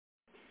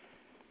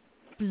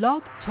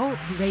Blog Talk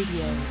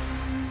Radio.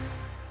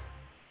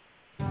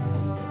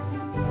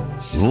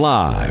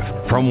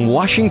 Live from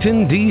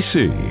Washington,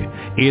 D.C.,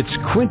 it's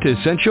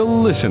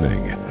Quintessential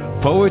Listening,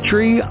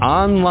 Poetry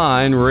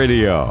Online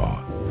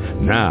Radio.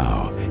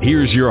 Now,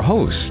 here's your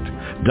host,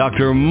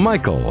 Dr.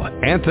 Michael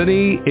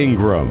Anthony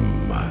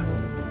Ingram.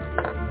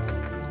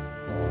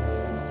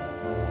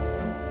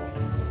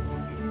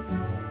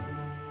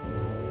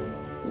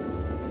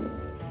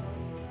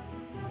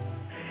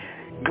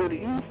 Good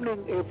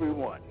evening,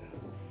 everyone.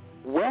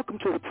 Welcome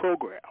to the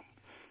program.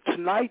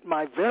 Tonight,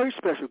 my very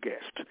special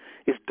guest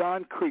is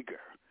Don Krieger.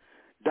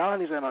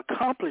 Don is an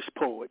accomplished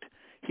poet.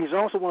 He's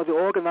also one of the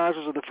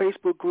organizers of the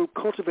Facebook group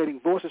Cultivating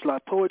Voices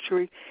Like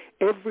Poetry.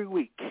 Every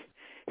week,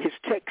 his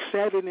tech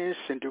savviness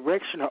and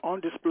direction are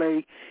on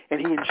display, and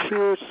he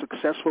ensures a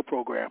successful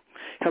program.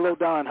 Hello,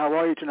 Don. How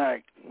are you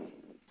tonight?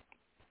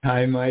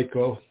 Hi,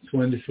 Michael. It's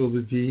wonderful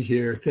to be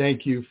here.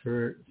 Thank you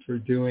for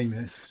doing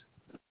this.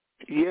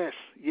 Yes.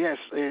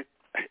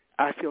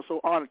 I feel so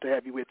honored to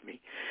have you with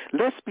me.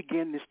 Let's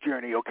begin this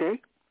journey,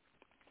 okay?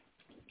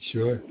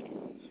 Sure.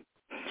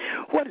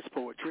 What is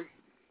poetry?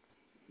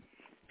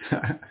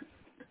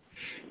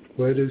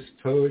 What is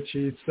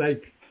poetry? It's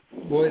like,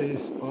 what is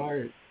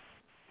art?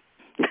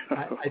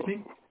 I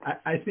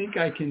think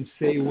I can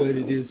say what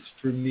it is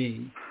for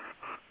me,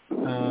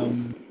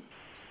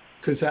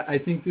 because I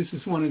think this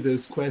is one of those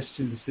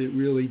questions that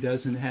really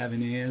doesn't have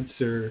an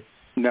answer,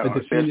 a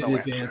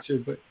definitive answer,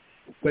 but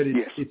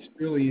it's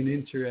really an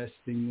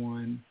interesting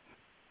one.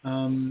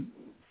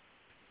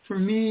 For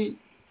me,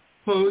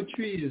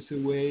 poetry is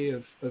a way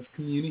of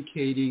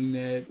communicating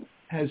that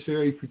has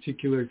very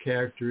particular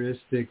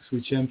characteristics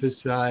which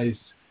emphasize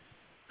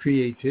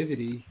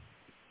creativity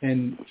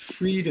and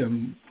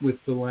freedom with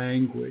the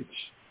language.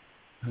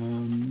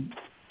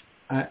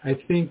 I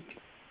think,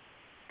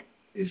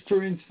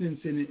 for instance,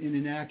 in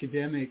an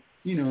academic,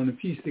 in a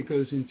piece that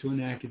goes into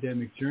an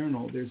academic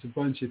journal, there's a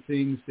bunch of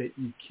things that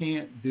you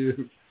can't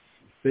do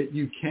that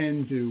you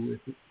can do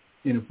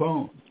in a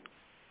poem.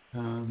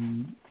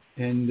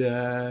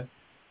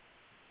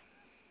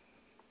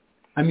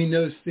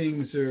 Those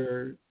things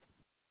are,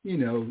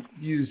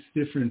 use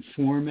different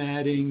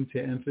formatting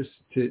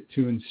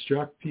to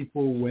instruct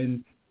people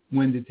when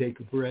to take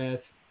a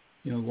breath,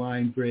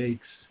 line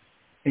breaks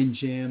and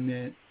jam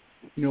it,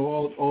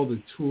 all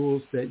the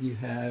tools that you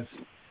have.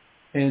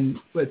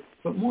 But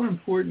more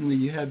importantly,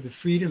 you have the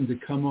freedom to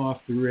come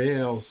off the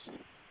rails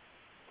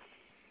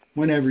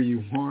whenever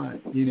you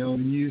want,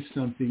 and use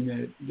something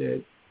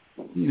that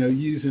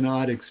use an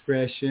odd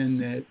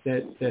expression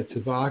that's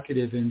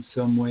evocative in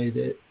some way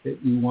that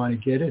you want to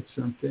get at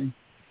something.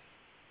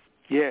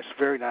 Yes,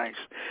 very nice.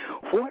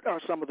 What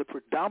are some of the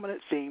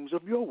predominant themes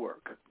of your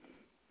work?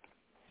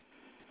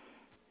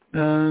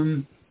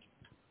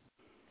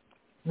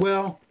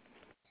 Well,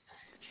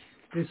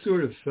 they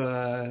sort of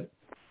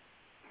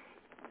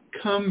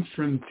come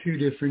from two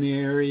different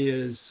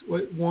areas.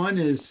 One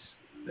is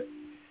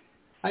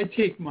I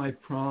take my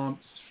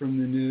prompts from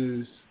the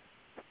news,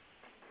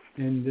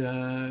 and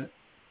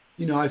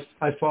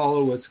I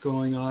follow what's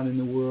going on in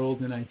the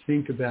world, and I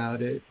think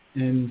about it,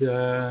 and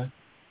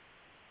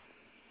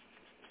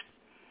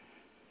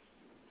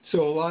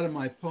so a lot of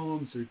my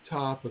poems are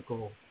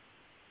topical.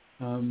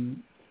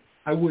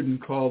 I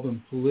wouldn't call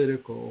them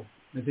political.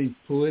 I think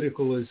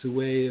political is a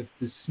way of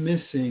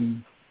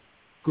dismissing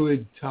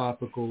good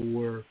topical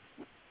work.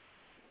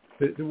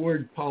 But the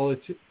word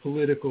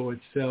political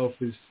itself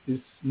is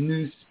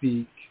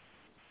newspeak.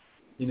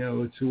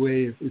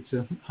 It's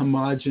a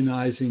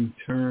homogenizing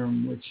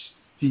term which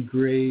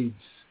degrades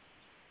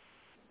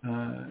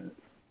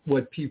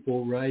what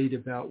people write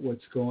about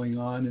what's going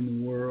on in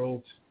the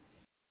world.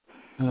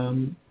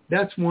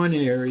 That's one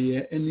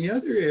area. And the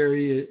other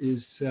area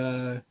is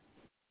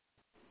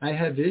I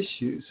have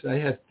issues. I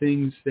have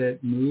things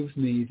that move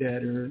me,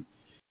 that are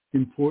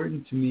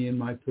important to me in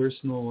my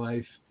personal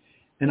life.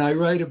 And I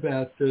write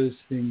about those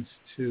things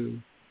too.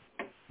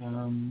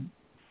 Some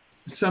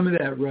of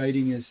that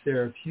writing is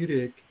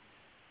therapeutic,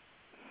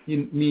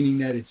 meaning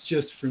that it's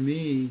just for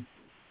me.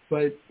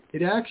 But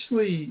it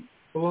actually,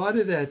 a lot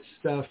of that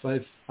stuff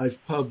I've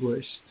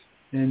published,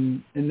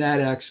 and that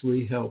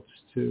actually helps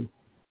too.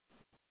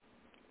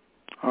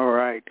 All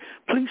right.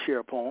 Please share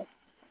a poem.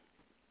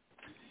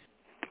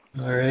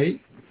 All right.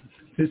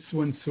 This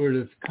one sort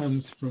of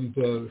comes from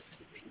both.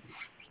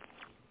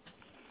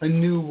 A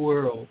New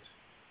World.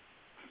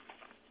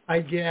 I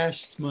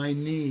gashed my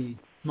knee,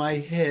 my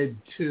head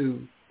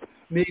too,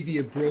 maybe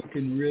a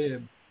broken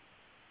rib.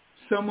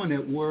 Someone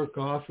at work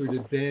offered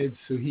a bed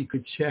so he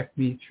could check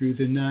me through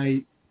the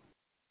night.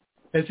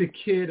 As a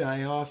kid,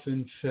 I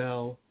often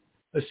fell,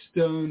 a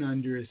stone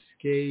under a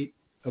skate,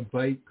 a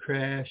bike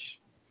crash.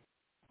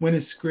 When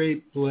a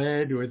scrape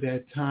bled, or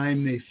that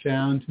time they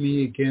found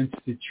me against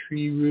a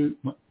tree root.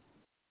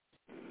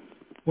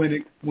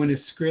 When a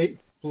scrape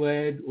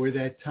bled, or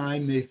that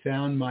time they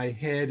found my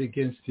head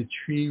against a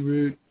tree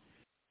root,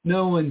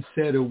 no one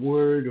said a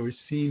word or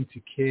seemed to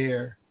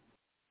care.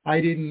 I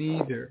didn't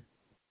either.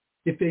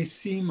 If they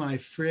see my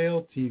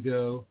frailty,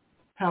 though,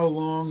 How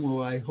long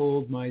will I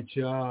hold my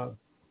job?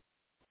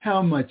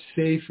 How much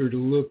safer to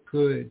look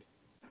good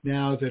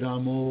now that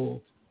I'm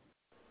old?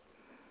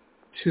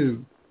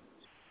 2.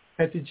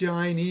 At the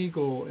Giant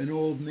Eagle, an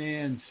old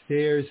man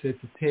stares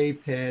at the pay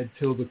pad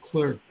till the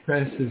clerk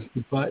presses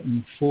the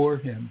button for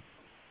him.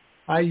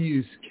 I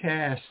use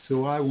cash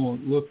so I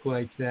won't look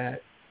like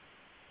that.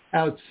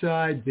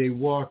 Outside, they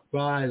walk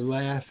by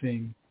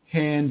laughing,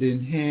 hand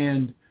in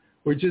hand,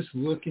 or just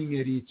looking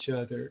at each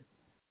other.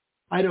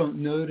 I don't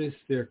notice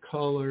their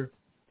color,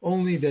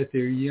 only that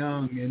they're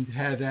young and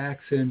have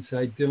accents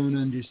I don't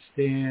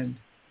understand.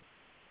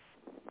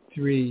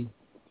 3.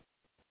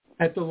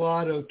 At the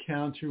lotto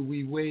counter,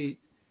 we wait,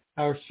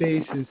 our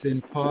faces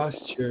and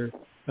posture,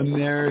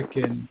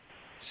 American,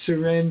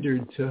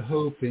 surrendered to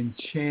hope and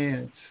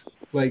chance,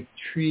 like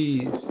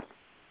trees.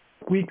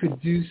 We could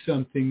do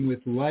something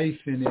with life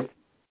in it,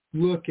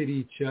 look at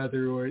each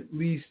other, or at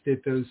least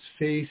at those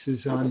faces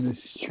on the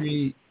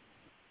street.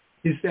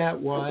 Is that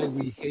why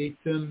we hate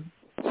them,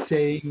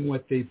 saying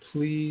what they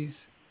please,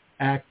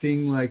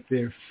 acting like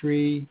they're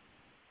free?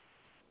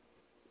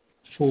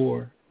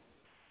 4.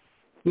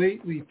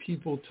 Lately,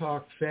 people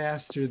talk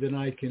faster than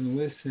I can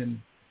listen,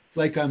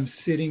 like I'm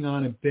sitting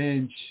on a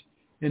bench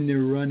and they're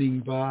running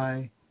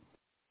by.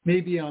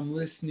 Maybe I'm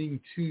listening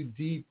too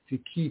deep to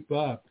keep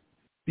up,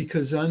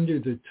 because under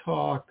the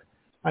talk,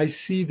 I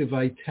see the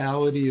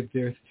vitality of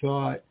their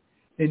thought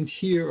and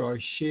hear our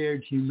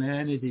shared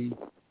humanity.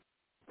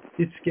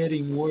 It's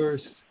getting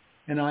worse,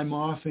 and I'm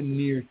often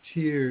near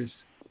tears,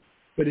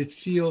 but it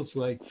feels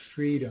like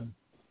freedom.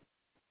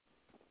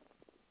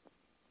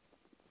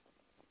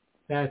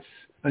 That's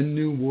a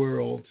new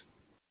world.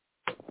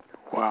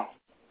 Wow.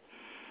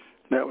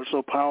 That was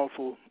so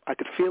powerful. I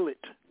could feel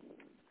it.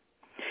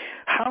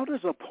 How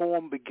does a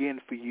poem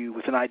begin for you?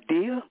 With an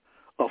idea,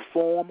 a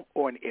form,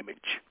 or an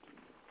image?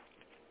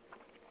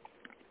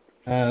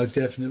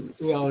 Definitely.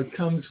 Well, it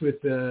comes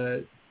with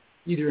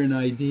either an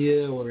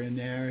idea or a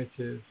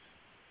narrative.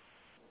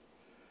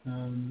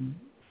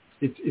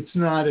 It's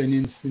not an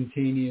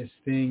instantaneous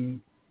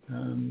thing.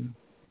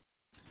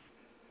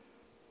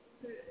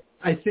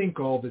 I think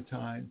all the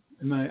time.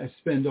 I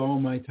spend all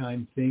my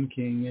time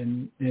thinking,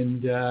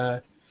 and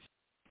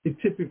it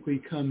typically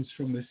comes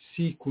from a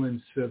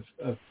sequence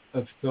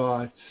of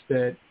thoughts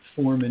that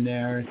form a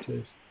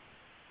narrative.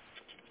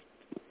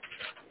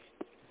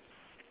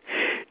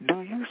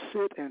 Do you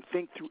sit and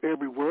think through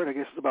every word? I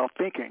guess it's about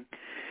thinking.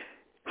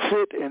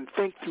 Sit and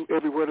think through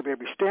every word of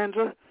every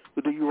stanza,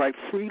 or do you write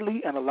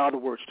freely and allow the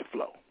words to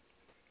flow?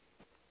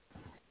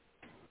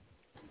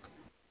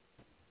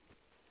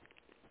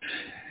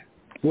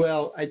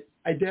 Well,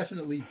 I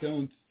definitely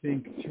don't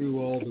think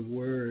through all the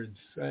words.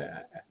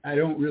 I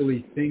don't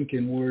really think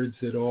in words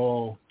at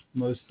all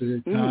most of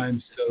the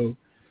time. So,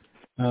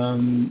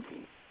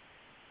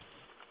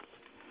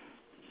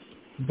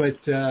 but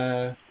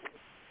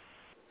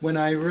when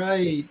I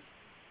write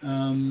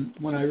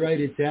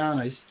it down,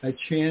 I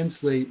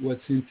translate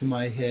what's in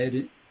my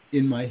head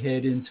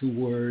into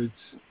words,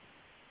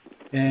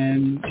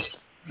 and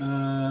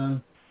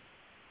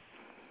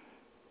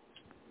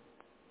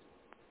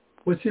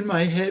what's in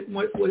my head,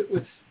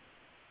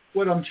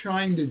 what I'm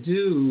trying to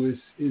do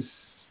is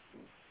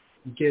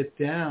get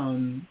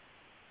down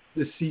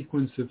the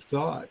sequence of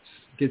thoughts,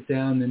 get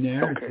down the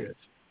narrative. Okay.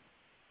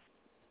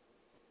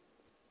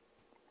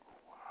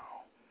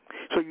 Wow.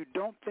 So you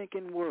don't think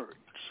in words?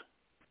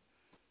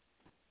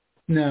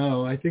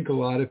 No, I think a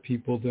lot of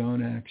people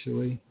don't,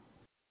 actually.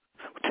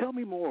 Tell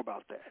me more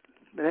about that.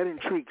 That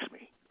intrigues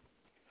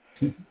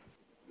me.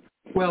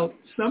 Well,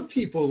 some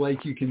people,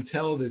 like, you can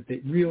tell that they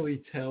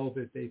really tell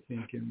that they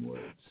think in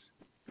words.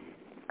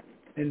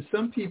 And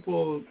some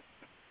people,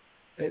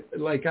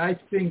 like, I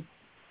think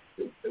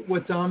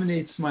what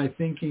dominates my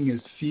thinking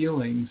is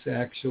feelings,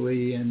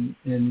 actually, and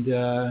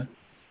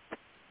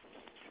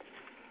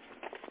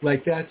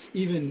like, that's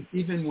even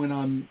when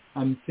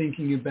I'm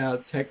thinking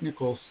about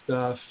technical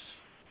stuff,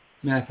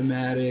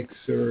 mathematics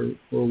or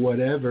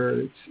whatever,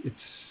 it's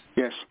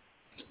yes.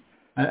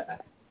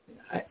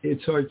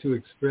 It's hard to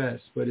express,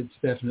 but it's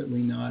definitely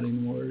not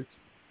in words.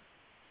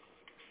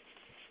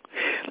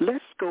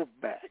 Let's go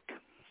back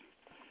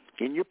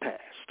in your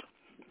past.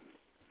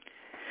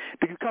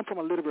 Did you come from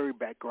a literary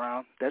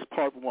background? That's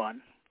part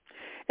one.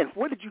 And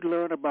what did you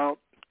learn about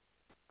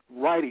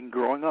writing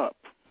growing up?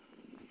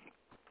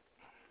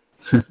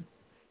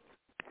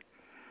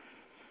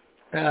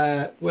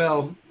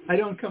 Well, I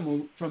don't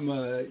come from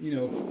a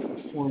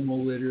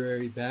formal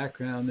literary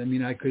background. I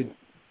mean, I could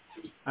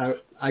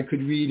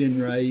read and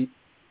write,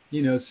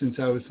 since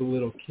I was a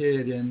little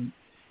kid, and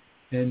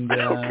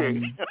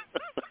okay.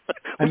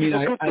 I mean,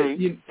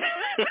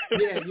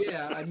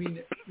 yeah. I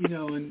mean,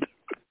 and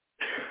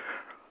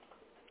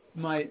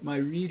my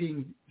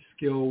reading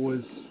skill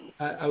was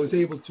I was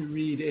able to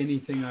read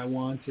anything I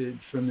wanted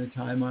from the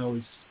time I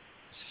was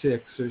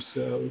 6 or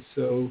so.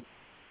 So,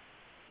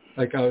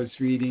 like, I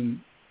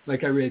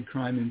read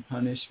Crime and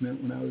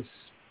Punishment when I was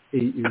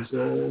 8 years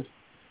old.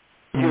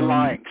 You're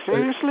lying.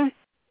 Seriously?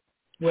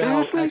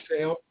 Well, Seriously?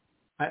 actually,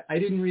 I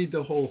didn't read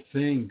the whole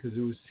thing because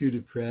it was too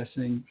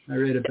depressing. I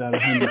read about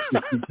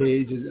 150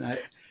 pages, and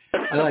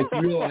I like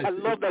realized I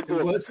love that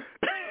book.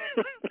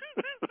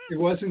 It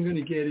wasn't going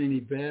to get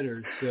any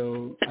better,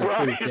 so I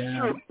put it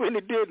down. True, and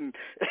it didn't.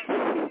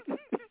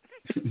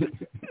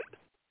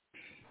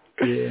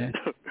 Yeah.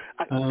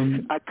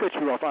 I cut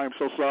you off. I am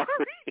so sorry.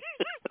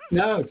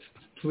 No,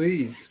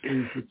 please,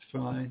 it's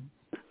fine.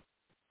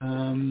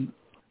 I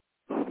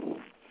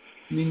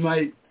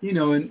mean,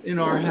 in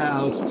our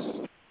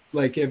house,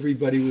 like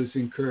everybody was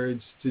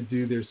encouraged to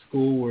do their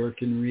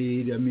schoolwork and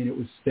read. I mean, it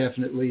was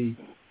definitely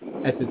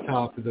at the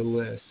top of the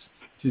list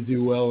to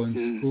do well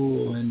in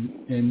school,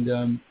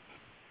 and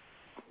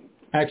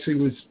actually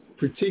was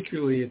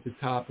particularly at the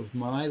top of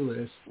my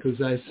list because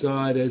I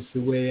saw it as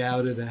the way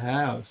out of the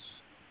house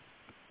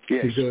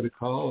to go to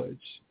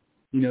college.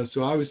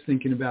 So I was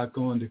thinking about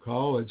going to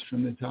college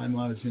from the time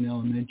I was in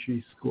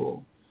elementary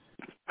school.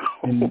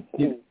 And,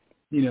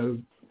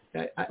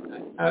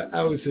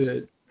 I was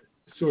a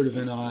sort of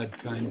an odd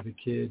kind of a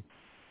kid.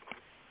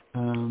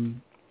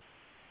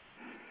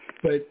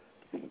 But,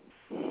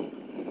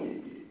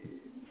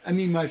 I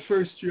mean, my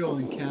first real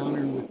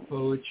encounter with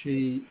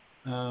poetry,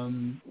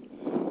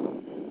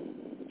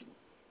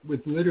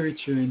 with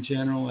literature in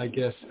general, I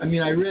guess. I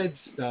mean, I read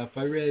stuff.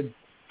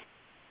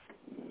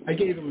 I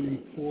gave a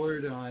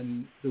report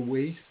on The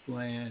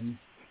Wasteland,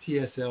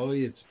 T.S.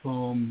 Eliot's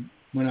poem,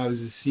 when I was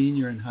a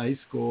senior in high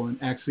school, and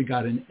actually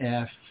got an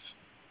F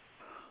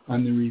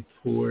on the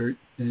report.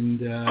 And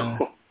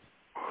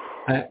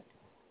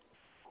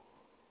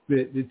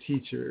the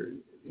teacher,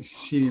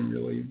 she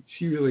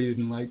really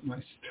didn't like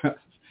my stuff.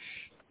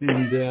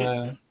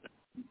 And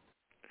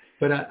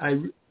but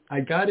I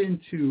got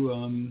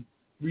into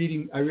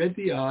reading. I read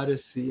the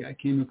Odyssey. I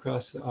came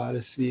across the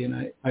Odyssey,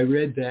 and I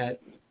read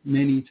that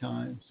many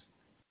times.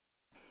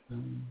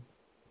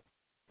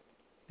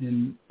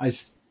 And I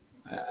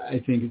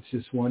think it's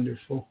just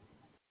wonderful.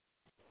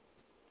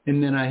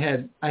 And then I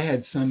had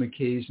some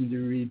occasion to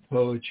read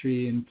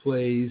poetry and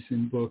plays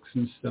and books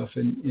and stuff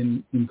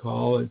in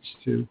college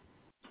too.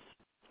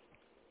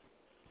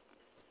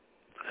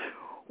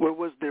 Well,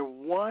 was there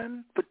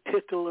one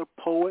particular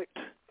poet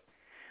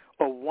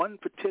or one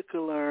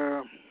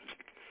particular...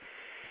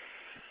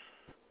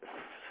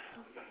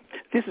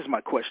 This is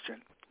my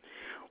question.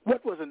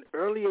 What was an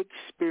early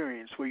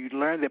experience where you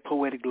learned that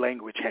poetic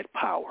language had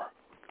power?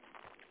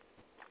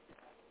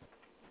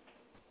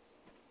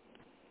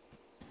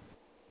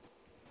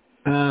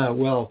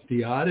 Well,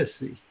 the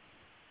Odyssey.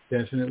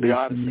 Definitely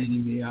from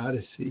reading the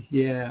Odyssey.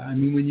 Yeah, I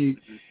mean, when you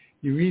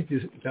read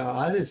the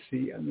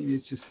Odyssey, I mean,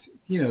 it's just,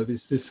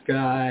 there's this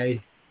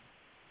guy.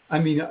 I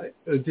mean,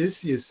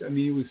 Odysseus, I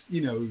mean,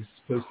 he was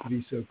supposed to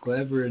be so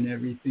clever and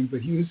everything,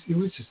 but he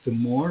was just a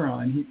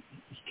moron.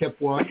 He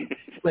kept walking.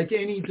 Like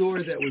any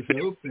door that was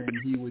open,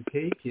 he would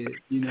take it,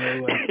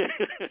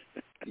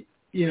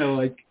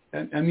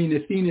 I mean,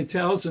 Athena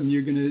tells him,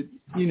 you're going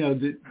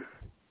to,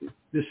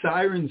 the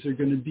sirens are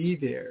going to be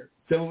there.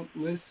 Don't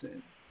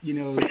listen. They're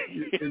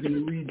going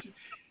to read,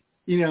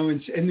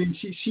 and then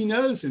she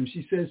knows him.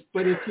 She says,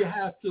 but if you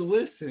have to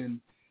listen,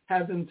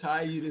 have them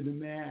tie you to the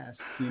mast,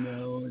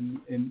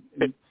 and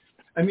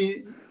I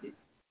mean,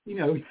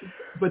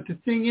 but the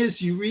thing is,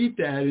 you read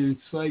that and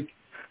it's like,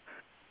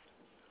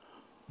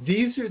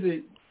 these are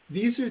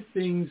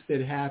things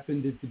that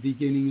happened at the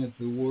beginning of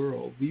the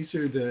world. These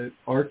are the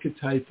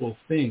archetypal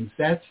things.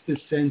 That's the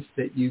sense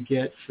that you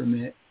get from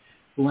it.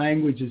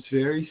 Language is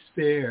very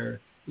spare.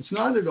 It's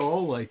not at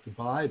all like the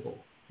Bible.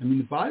 I mean,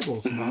 the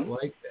Bible's not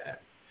like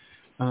that.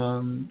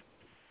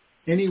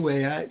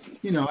 Anyway, I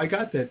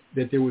got that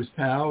there was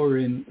power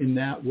in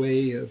that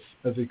way of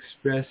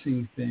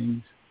expressing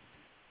things.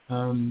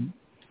 And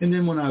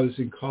then when I was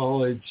in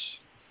college,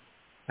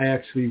 I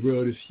actually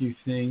wrote a few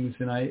things,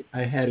 and I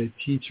had a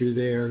teacher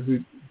there,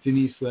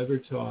 Denise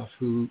Levertov,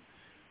 who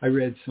I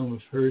read some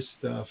of her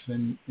stuff,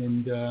 and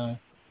I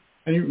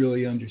didn't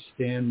really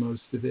understand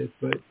most of it,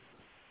 but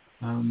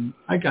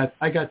I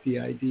got the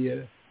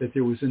idea that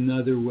there was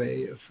another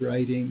way of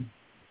writing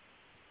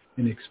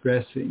and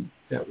expressing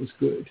that was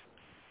good.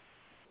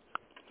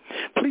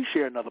 Please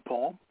share another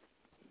poem.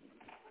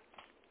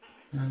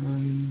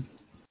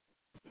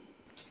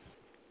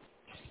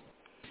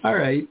 All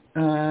right.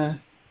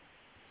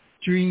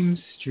 Dream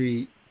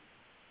Street.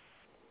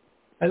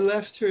 I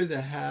left her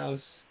the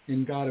house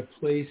and got a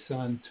place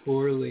on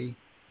Torley.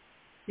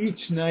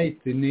 Each night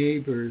the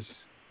neighbors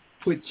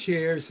put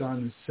chairs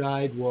on the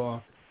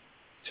sidewalk,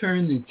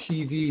 turn the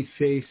TV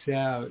face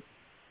out,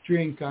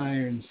 drink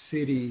Iron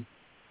City,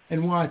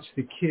 and watch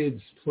the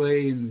kids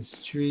play in the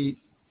street.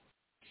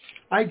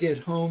 I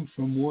get home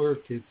from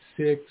work at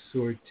 6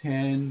 or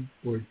 10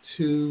 or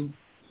 2,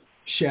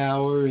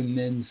 shower and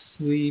then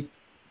sleep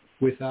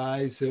with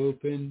eyes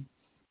open.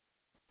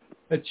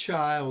 A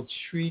child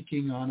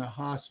shrieking on a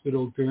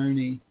hospital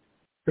gurney,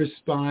 her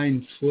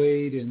spine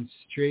flayed and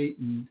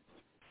straightened,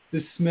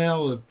 the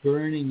smell of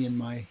burning in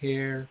my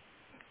hair.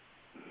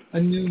 A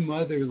new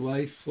mother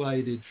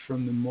life-flighted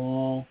from the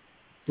mall,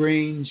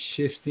 brain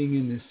shifting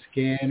in the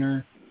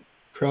scanner,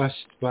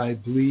 crushed by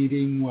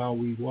bleeding while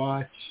we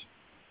watch.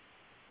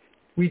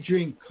 We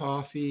drink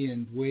coffee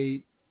and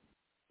wait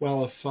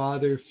while a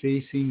father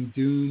facing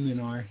doom in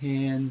our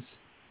hands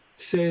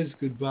says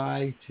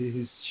goodbye to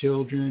his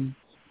children.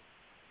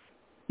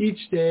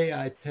 Each day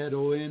I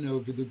pedal in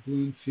over the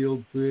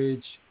Bloomfield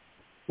Bridge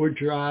or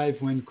drive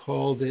when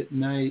called at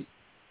night,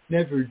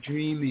 never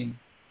dreaming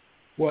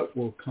what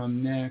will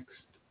come next.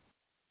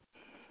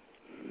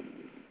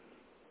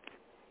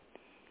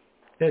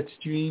 That's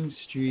Dream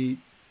Street.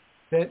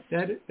 That's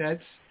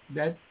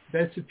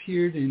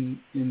appeared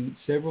in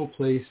several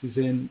places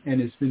and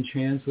has been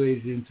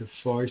translated into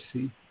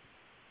Farsi.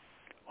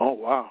 Oh,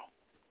 wow.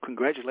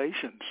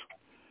 Congratulations.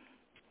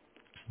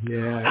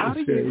 Yeah. How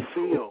do you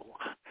feel?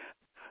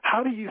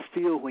 How do you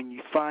feel when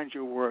you find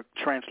your work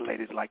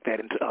translated like that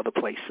into other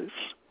places?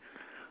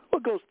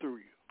 What goes through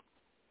you?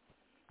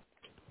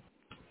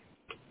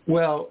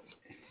 Well,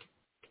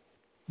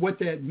 what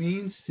that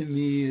means to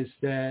me is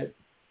that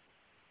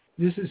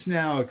this is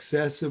now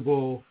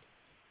accessible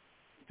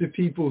to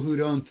people who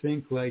don't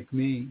think like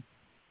me.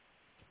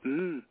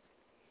 Mm.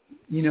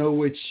 You know,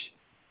 which,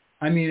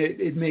 I mean,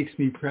 it makes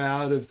me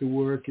proud of the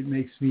work. It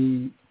makes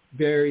me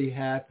very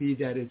happy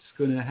that it's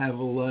going to have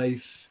a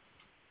life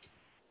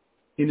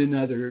in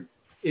another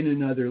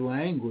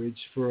language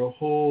for a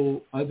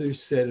whole other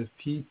set of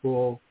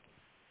people.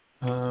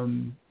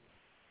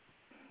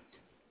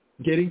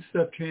 Getting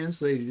stuff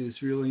translated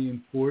is really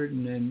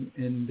important,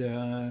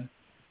 and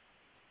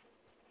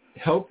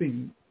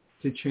helping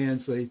to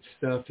translate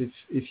stuff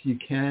if you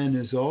can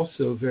is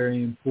also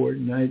very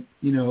important. I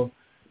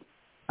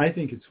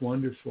think it's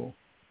wonderful,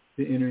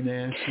 the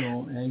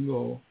international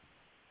angle.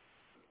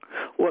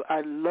 Well,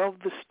 I love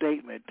the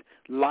statement,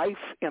 life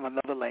in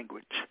another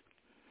language.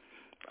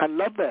 I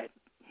love that.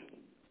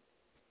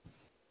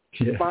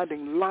 Yeah.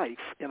 Finding life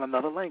in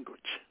another language.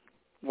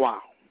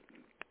 Wow.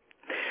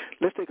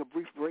 Let's take a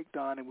brief break,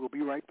 Don, and we'll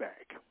be right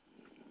back.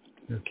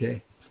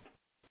 Okay.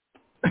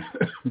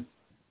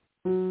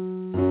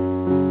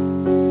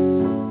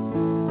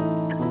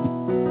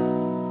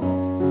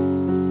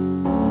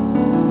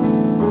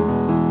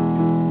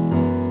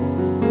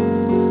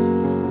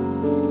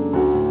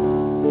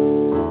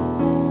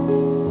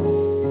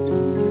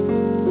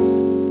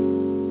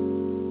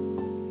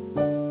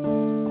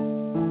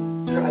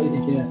 Try it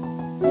again.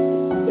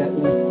 That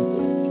one.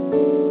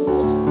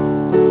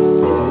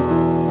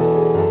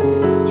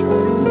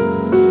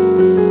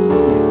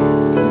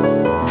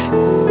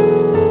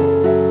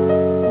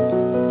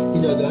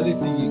 The other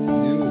thing you can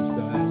do is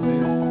dial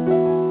in.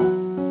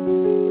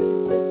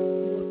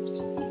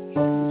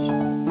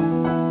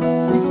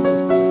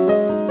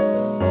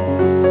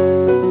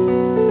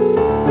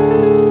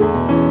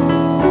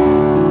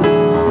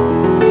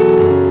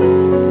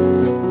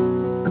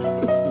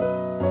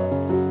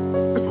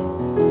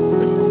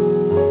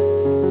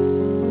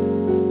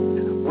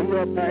 We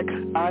are back.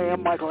 I am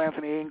Michael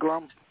Anthony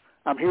Ingram.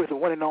 I'm here with the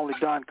one and only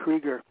Don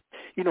Krieger.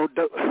 You know,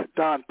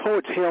 Don,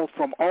 poets hail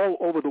from all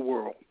over the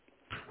world.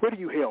 Where do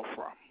you hail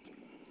from?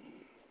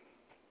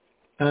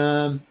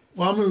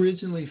 Well, I'm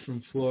originally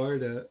from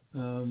Florida,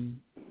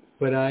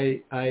 but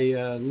I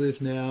live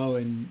now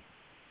in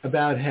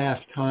about half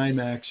time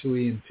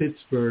actually in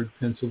Pittsburgh,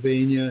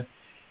 Pennsylvania,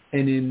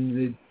 and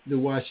in the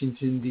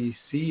Washington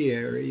D.C.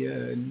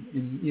 area, and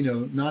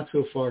not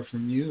so far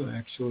from you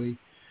actually.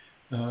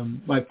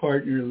 My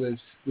partner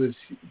lives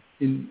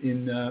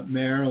in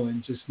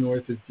Maryland, just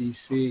north of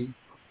D.C.,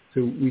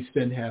 so we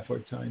spend half our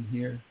time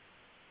here.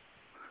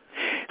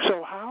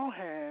 So how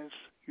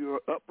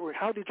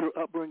did your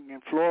upbringing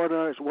in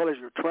Florida, as well as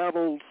your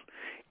travels,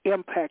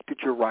 impacted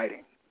your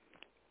writing?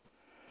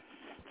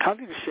 How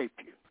did it shape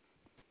you?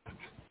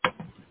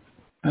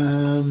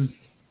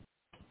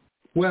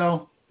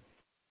 Well,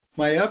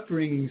 my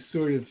upbringing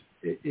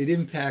it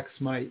impacts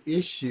my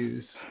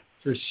issues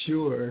for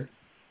sure,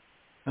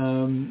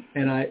 and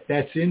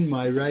that's in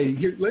my writing.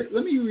 Here, let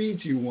me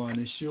read you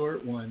a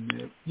short one.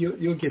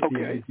 You'll get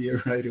the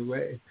idea right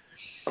away.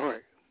 All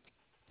right.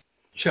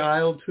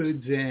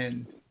 Childhood's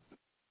end.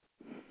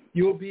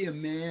 You'll be a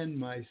man,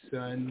 my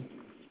son,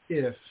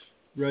 if,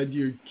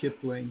 Rudyard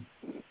Kipling.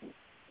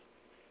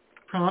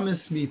 Promise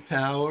me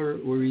power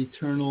or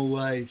eternal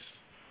life.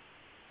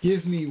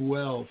 Give me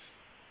wealth.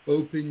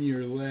 Open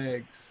your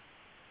legs.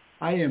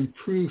 I am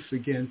proof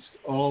against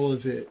all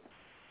of it,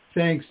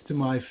 thanks to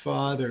my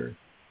father,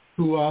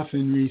 who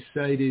often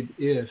recited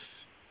if,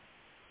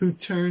 who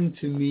turned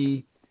to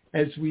me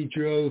as we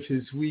drove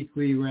his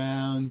weekly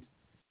round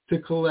to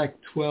collect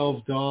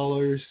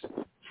 $12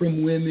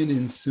 from women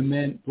in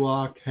cement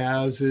block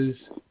houses,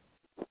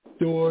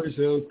 doors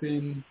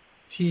open,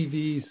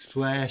 TVs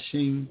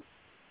flashing,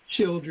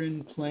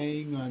 children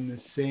playing on the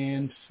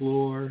sand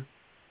floor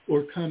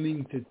or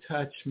coming to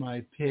touch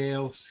my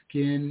pale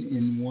skin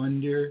in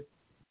wonder.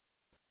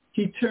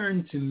 He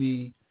turned to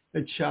me,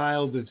 a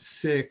child of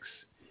 6,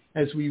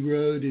 as we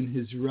rode in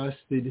his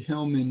rusted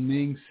Hillman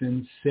Minx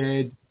and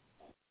said,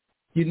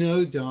 "You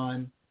know,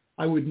 Don,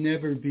 I would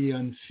never be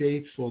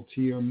unfaithful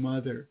to your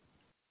mother."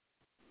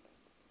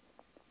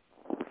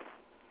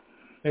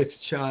 It's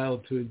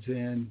childhood's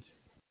end.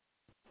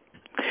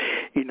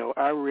 You know,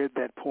 I read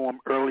that poem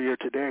earlier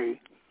today,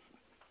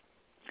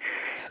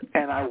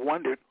 and I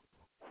wondered,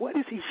 what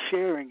is he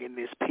sharing in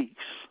this piece?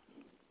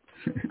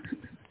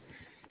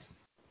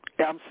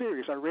 I'm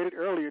serious. I read it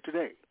earlier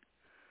today,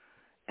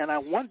 and I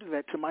wondered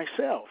that to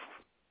myself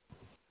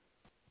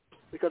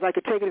because I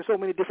could take it in so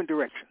many different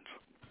directions.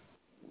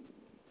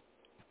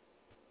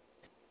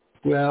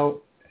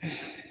 Well,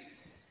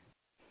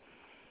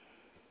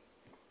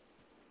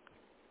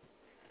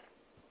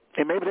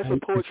 and maybe that's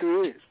what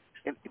poetry is,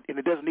 and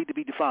it doesn't need to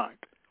be defined.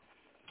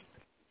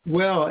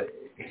 Well,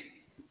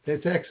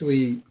 that's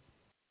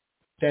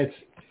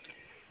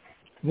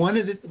one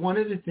of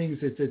the things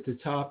that's at the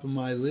top of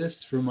my list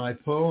for my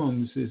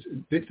poems is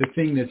the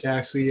thing that's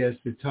actually at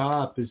the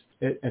top is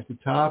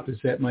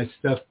that my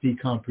stuff be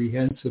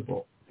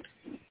comprehensible.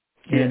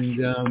 Yes.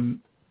 And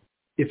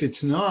if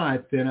it's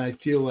not, then I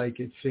feel like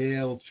it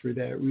failed for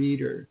that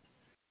reader.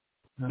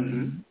 I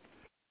mean,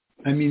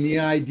 the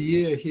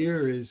idea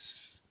here is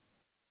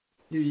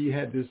you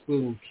have this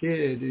little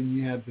kid and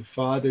you have the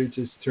father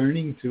just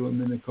turning to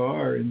him in the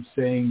car and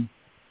saying,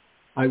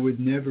 I would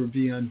never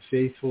be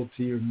unfaithful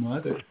to your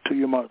mother. To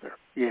your mother,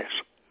 yes.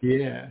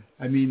 Yeah.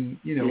 I mean,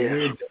 yes. Where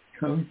did that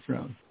come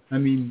from? I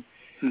mean,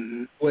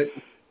 what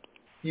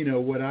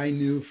I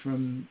knew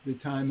from the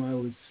time I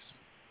was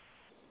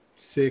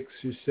 6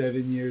 or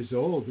 7 years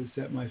old is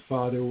that my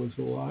father was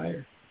a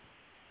liar.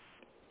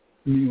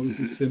 I mean, it was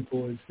as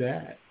simple as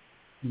that.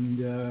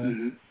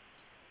 And,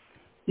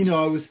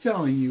 I was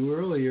telling you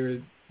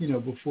earlier,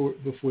 before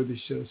the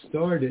show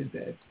started,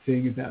 that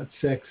thing about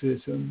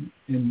sexism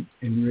and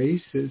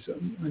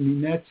racism. I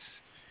mean,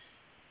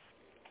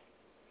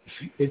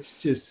 it's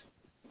just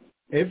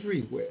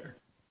everywhere.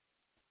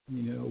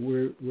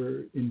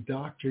 We're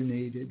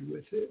indoctrinated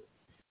with it.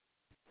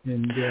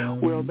 And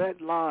well,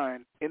 that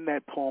line in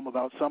that poem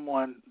about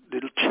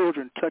the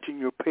children touching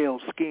your pale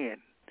skin,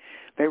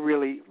 that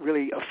really,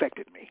 really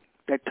affected me.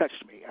 That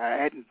touched me. I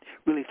hadn't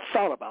really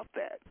thought about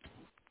that.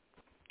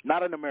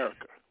 Not in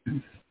America.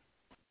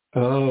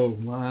 Oh,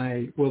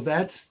 my. Well,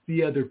 that's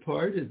the other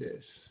part of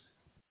this.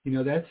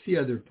 That's the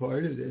other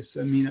part of this.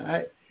 I mean,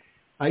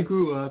 I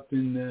grew up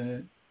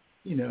in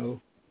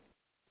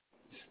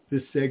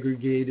the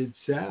segregated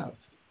South,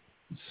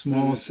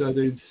 small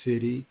southern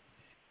city,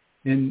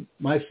 and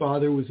my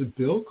father was a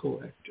bill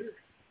collector.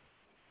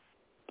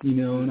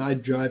 And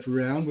I'd drive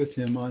around with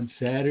him on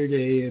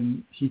Saturday,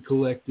 and he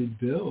collected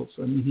bills.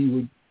 I mean,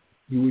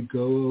 he would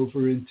go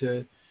over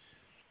into,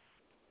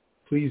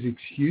 please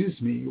excuse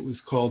me, it was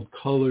called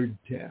Colored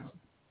Town.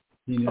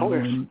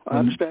 I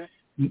understand.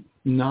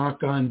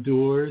 Knock on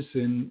doors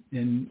and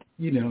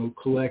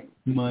collect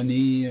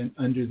money and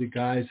under the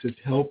guise of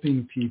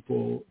helping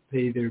people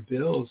pay their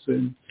bills.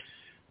 And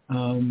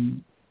I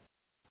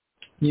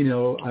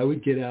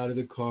would get out of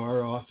the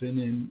car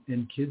often,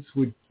 and kids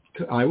would.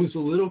 I was a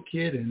little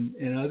kid,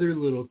 and other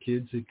little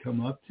kids would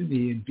come up to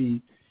me and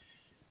be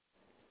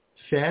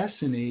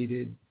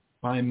fascinated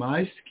by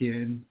my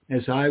skin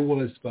as I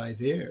was by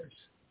theirs,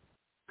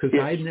 because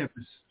I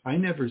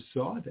never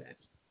saw that.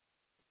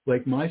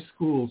 Like, my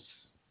school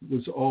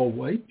was all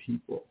white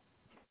people.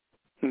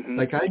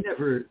 Like, I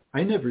never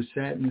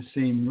sat in the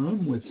same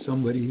room with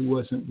somebody who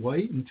wasn't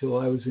white until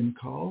I was in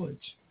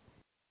college.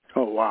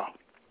 Oh, wow.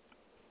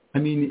 I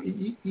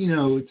mean,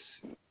 it's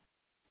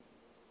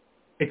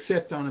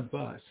except on a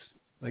bus.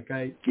 Like,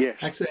 I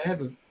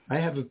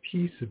have a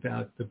piece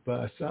about the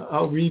bus.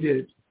 I'll read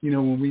it.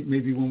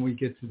 When we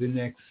get to the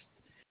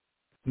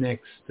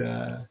next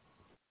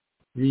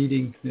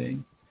reading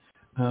thing.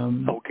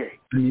 Okay.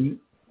 I mean,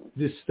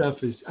 this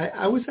stuff is.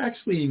 I was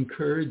actually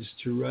encouraged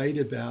to write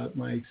about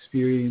my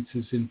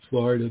experiences in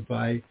Florida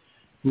by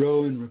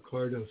Rowan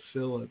Ricardo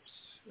Phillips.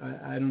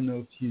 I don't know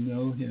if you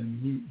know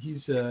him.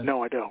 He's a.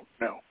 No, I don't.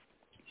 No.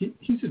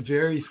 He's a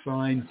very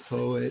fine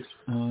poet.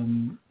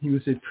 He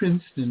was at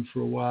Princeton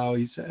for a while.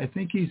 I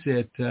think he's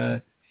at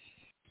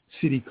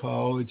City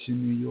College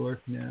in New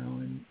York now,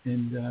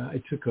 and I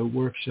took a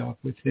workshop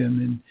with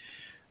him,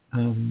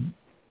 and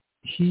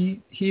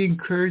he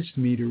encouraged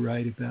me to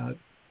write about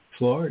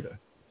Florida,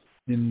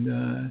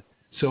 and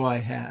so I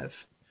have.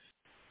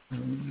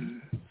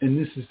 And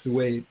this is the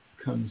way it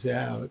comes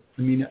out.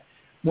 I mean,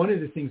 one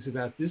of the things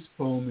about this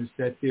poem is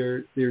that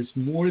there's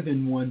more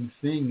than one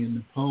thing in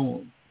the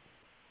poem.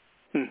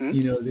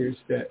 There's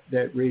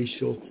that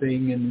racial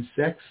thing and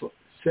the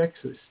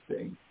sexist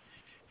thing,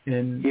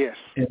 and yes,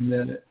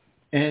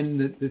 and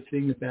the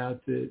thing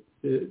about the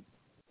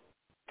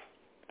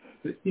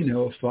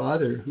a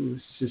father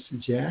who's just a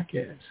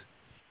jackass,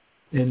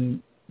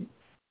 and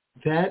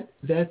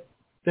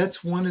that's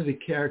one of the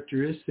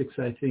characteristics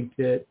I think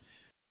that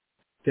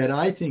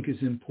I think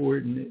is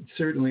important.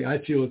 Certainly, I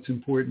feel it's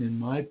important in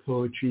my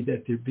poetry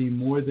that there be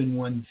more than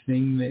one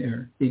thing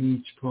there in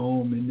each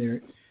poem, and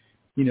there.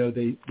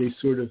 They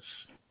sort of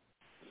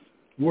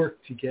work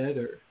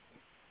together,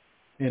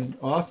 and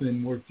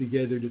often work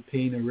together to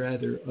paint a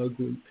rather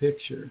ugly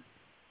picture.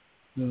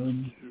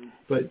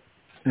 But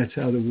that's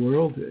how the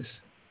world is.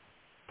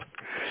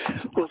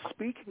 Well,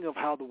 speaking of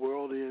how the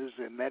world is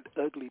and that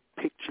ugly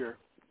picture,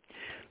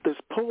 does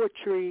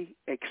poetry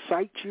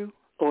excite you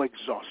or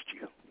exhaust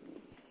you?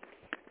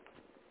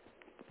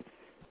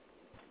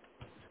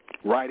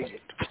 Writing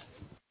it.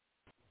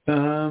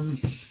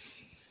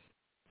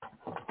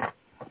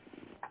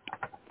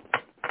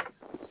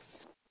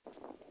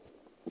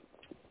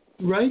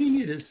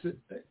 Writing it is,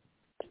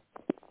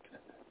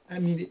 I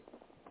mean,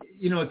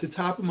 you know, at the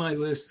top of my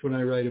list when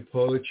I write a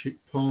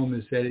poem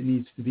is that it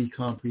needs to be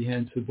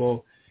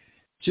comprehensible.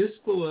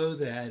 Just below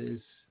that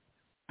is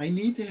I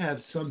need to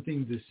have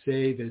something to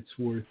say that's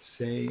worth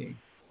saying.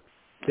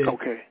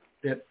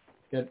 That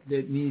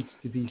needs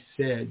to be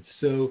said.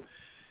 So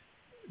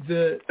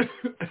the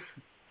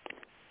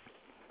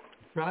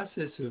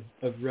process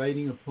of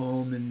writing a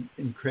poem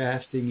and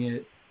crafting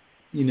it,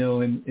 you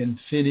know, and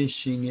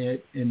finishing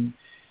it and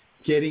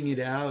getting it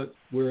out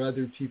where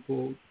other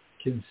people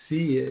can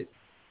see it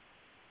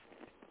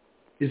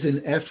is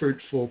an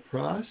effortful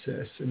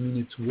process. I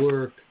mean, it's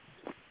work,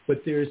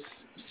 but there's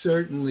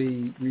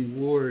certainly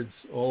rewards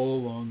all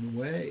along the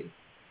way.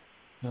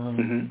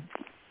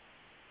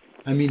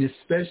 I mean,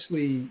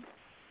 especially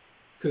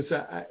because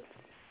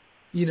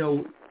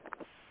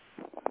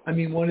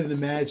one of the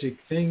magic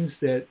things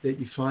that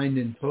you find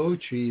in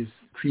poetry is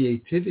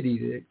creativity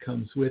that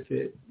comes with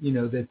it, you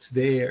know, that's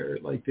there.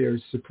 Like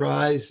there's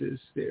surprises,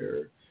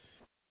 there's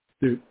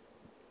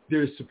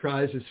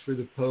surprises for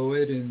the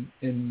poet and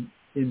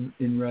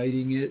in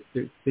writing it,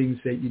 there are things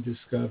that you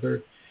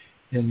discover.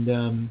 And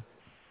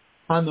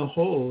on the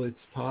whole, it's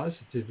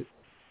positive.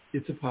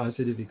 It's a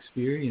positive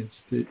experience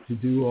to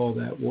do all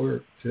that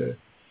work, to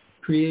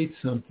create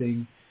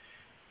something.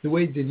 The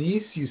way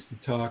Denise used to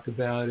talk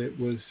about it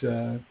was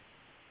the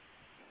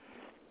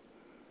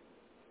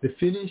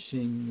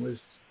finishing was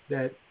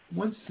that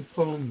once the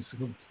poem's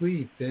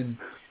complete, then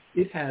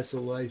it has a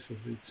life of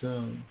its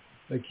own.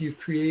 Like you've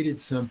created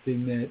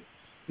something that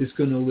is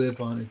going to live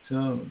on its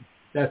own.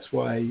 That's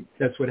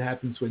what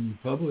happens when you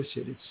publish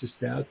it. It's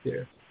just out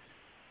there,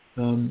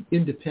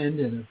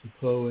 independent of the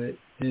poet.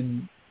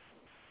 And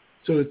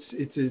so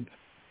it's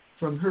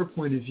from her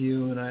point of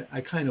view, and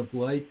I kind of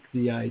like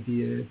the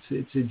idea.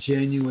 It's a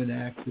genuine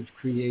act of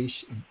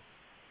creation.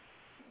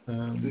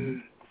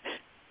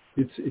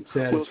 It's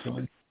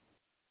satisfying.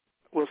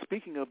 Well,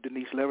 speaking of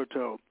Denise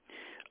Leverteau,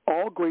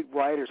 all great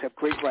writers have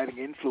great writing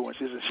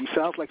influences, and she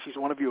sounds like she's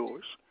one of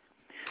yours.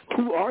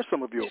 Who are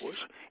some of yours,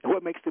 and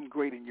what makes them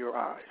great in your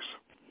eyes?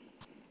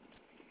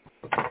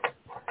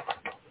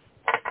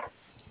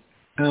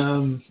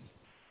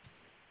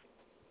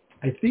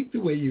 I think the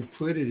way you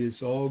put it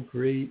is all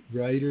great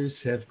writers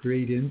have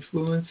great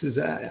influences.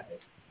 I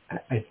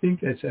think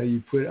that's how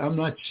you put it. I'm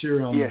not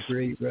sure I'm a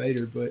great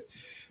writer, but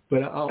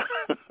I'll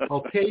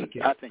take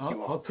it. I think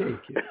you are. I'll take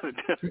it.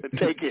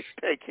 Take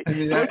it. I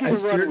mean, I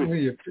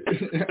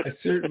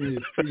certainly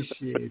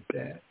appreciate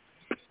that.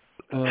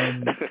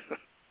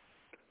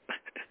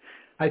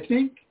 I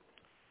think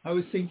I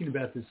was thinking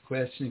about this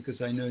question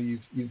because I know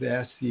you've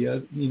asked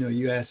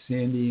you asked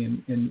Sandy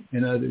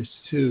and others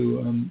too,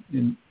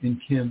 and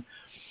Kim.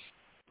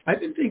 I've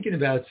been thinking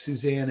about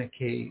Susanna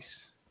Case,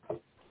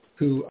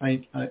 who I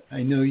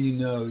know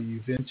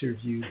you've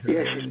interviewed her.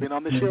 Yes, she's been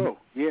on the show.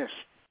 Yes.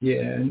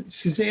 Yeah, and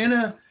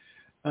Susanna,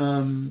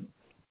 I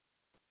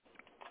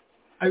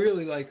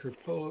really like her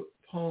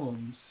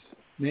poems,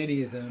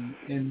 many of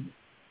them,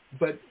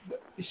 but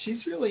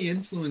she's really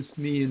influenced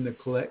me in the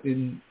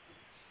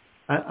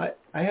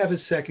I have a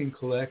second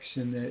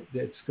collection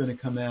that's going to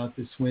come out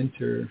this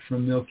winter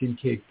from Milk and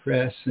Cake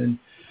Press, and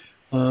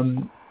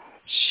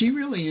she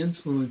really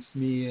influenced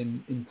me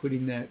in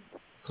putting that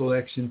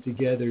collection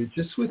together,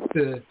 just with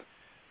the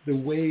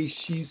way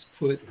she's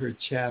put her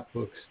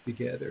chapbooks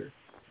together.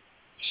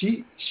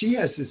 She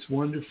has this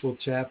wonderful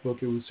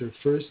chapbook. It was her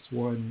first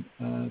one,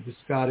 The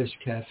Scottish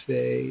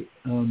Cafe,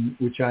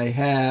 which I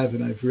have,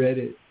 and I've read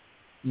it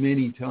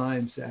many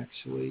times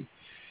actually,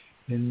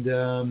 and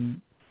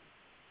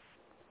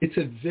it's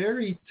a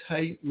very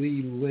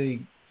tightly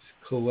linked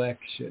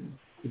collection.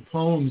 The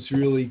poems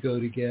really go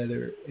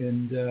together,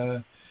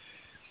 and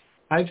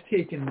I've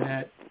taken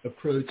that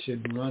approach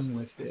and run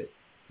with it.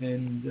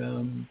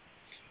 And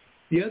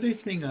the other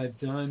thing I've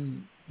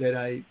done that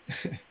I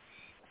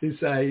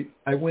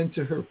went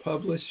to her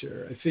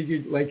publisher. I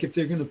figured, like, if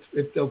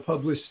they'll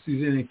publish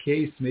Susanna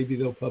Case, maybe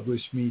they'll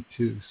publish me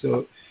too.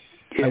 So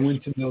I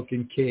went to Milk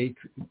and Cake.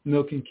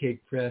 Milk and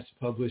Cake Press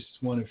published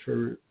one of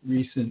her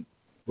recent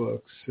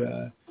books,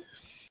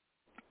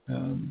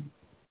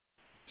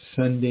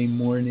 Sunday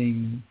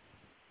Morning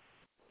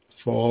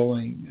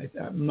Falling.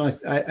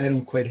 I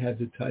don't quite have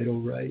the title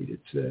right.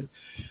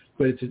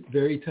 But it's a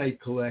very tight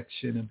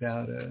collection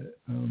about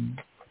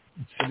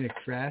it's a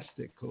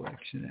necrastic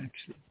collection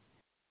actually.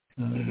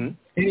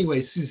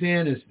 Anyway,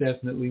 Suzanne is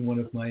definitely one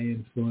of my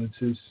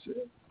influences. I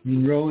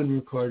mean, Rowan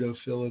Ricardo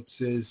Phillips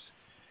is.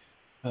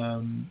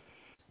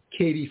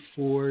 Katie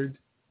Ford,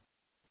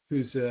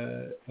 who's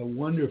a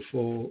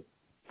wonderful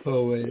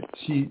poet.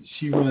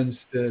 She runs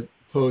the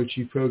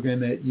poetry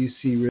program at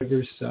UC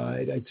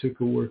Riverside. I took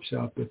a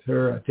workshop with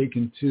her. I've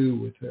taken 2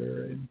 with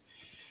her.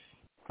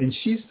 And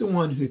she's the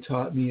one who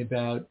taught me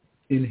about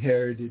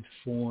inherited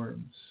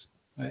forms.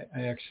 I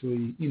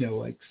actually,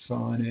 like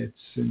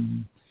sonnets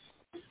and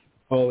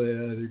all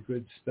that other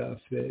good stuff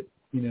that,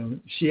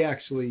 she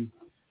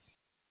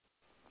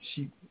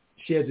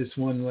had this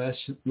one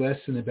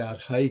lesson about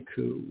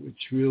haiku,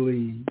 which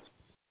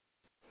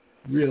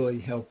really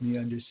helped me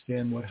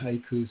understand what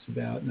haiku is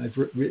about. And I've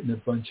written a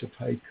bunch of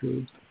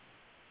haiku.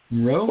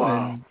 And Rowan,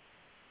 wow.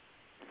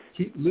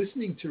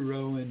 Listening to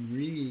Rowan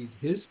read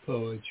his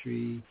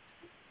poetry,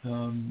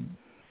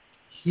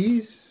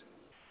 he's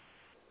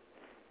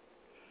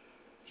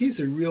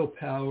a real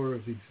power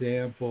of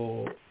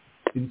example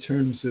in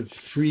terms of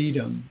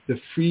freedom, the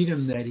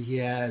freedom that he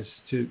has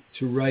to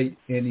write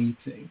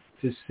anything,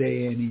 to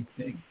say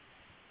anything.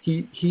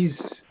 He's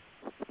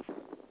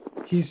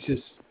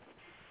just,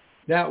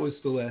 that was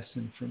the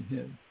lesson from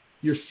him.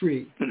 You're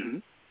free. Mm-hmm.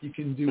 You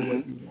can do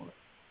what you want.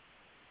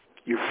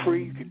 You're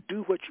free. You can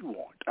do what you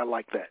want. I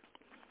like that.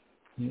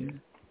 Yeah.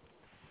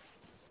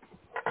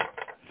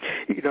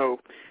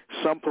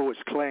 Some poets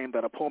claim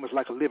that a poem is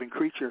like a living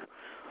creature.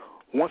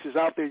 Once it's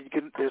out there,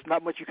 there's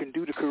not much you can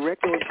do to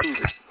correct or improve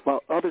it, while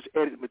others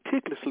edit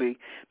meticulously,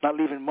 not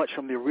leaving much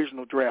from the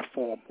original draft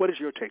form. What is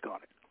your take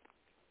on it?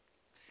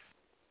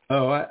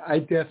 Oh, I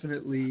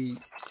definitely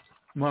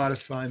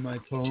modify my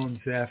poems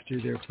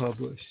after they're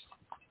published.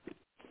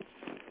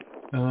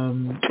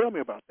 Tell me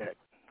about that.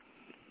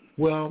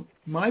 Well,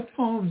 my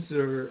poems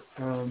are...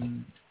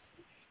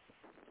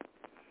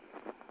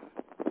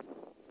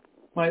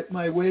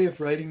 My way of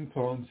writing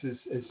poems has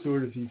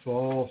sort of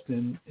evolved,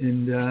 and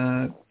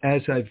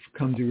as I've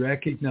come to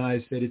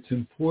recognize that it's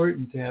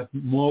important to have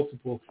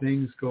multiple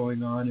things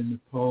going on in the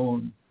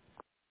poem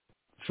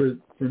for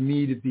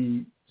me to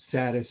be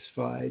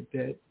satisfied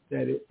that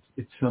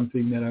it's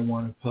something that I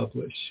want to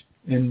publish.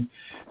 And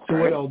so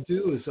what I'll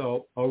do is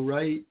I'll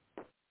write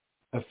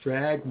a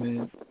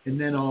fragment,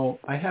 and then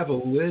I have a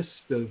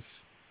list of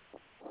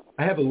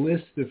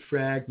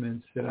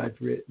fragments that I've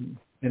written,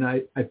 and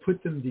I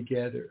put them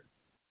together.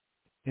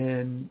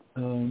 And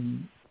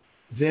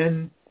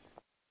then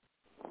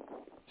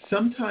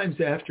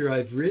sometimes after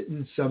I've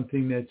written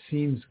something that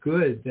seems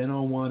good, then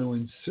I'll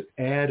want to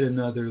add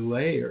another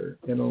layer,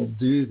 and I'll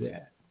do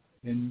that.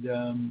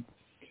 And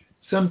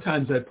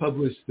sometimes I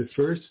publish the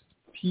first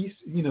piece,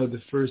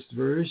 the first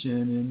version,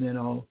 and then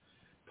I'll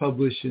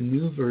publish a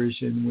new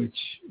version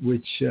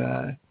which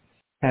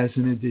has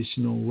an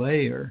additional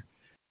layer.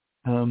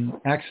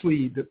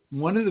 Actually,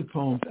 one of the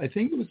poems, I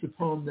think it was the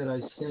poem that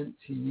I sent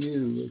to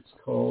you. It's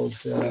called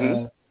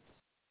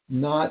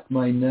 "Not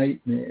My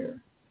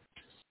Nightmare."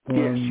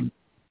 Yes.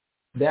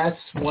 That's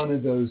one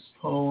of those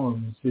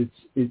poems.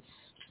 It's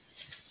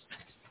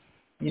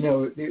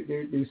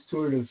there's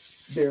sort of,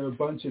 there are a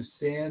bunch of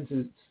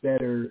stanzas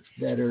that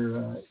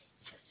are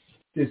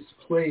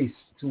displaced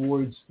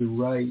towards the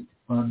right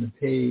on the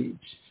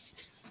page,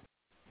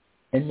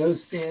 and those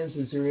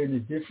stanzas are in a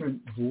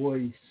different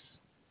voice.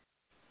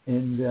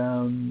 And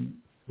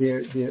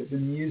the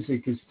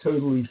music is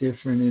totally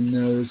different in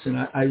those. And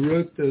I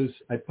wrote those.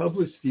 I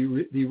published the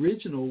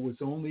original was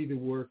only the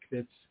work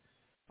that's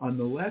on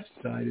the left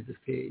side of the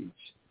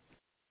page,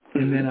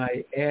 and then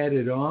I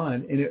added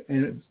on,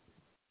 and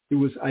it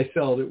was. I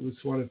felt it was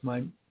one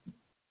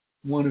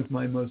of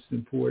my most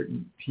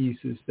important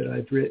pieces that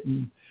I've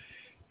written,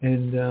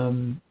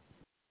 and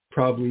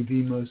probably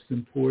the most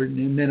important.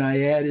 And then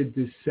I added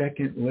this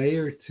second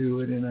layer to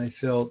it, and I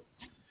felt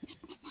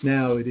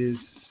now it is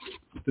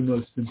the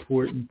most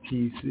important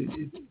piece.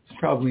 It's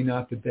probably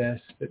not the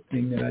best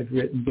thing that I've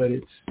written, but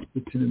it's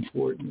an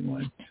important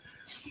one.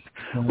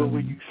 Well,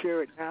 will you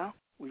share it now?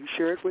 Will you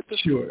share it with us?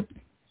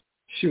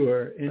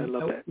 Sure. And I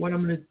love that. What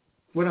I'm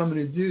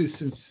going to do,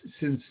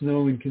 since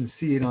no one can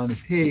see it on the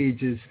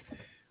page, is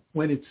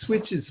when it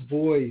switches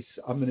voice,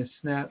 I'm going to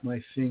snap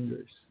my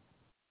fingers.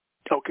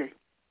 Okay.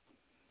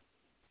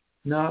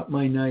 Not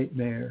my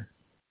nightmare.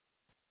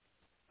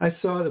 I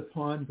saw the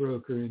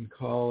pawnbroker in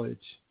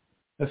college.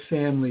 A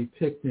family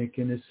picnic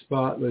in a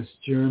spotless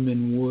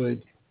German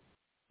wood,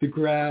 the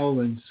growl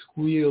and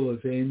squeal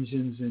of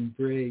engines and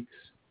brakes,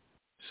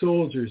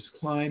 soldiers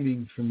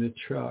climbing from the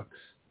trucks,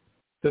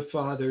 the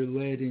father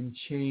led in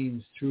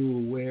chains through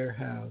a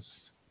warehouse.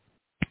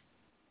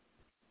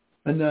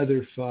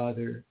 Another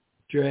father,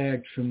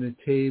 dragged from the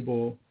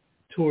table,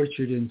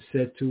 tortured and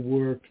set to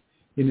work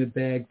in a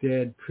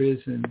Baghdad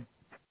prison.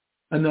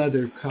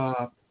 Another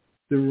cop,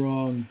 the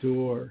wrong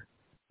door.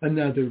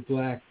 Another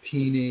black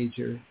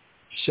teenager,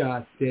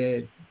 shot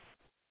dead.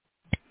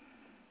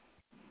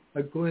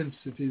 A glimpse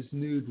of his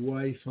nude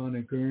wife on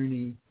a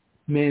gurney,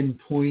 men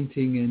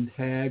pointing and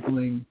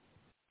haggling.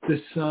 The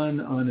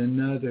son on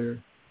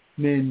another,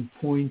 men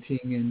pointing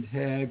and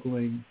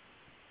haggling.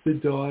 The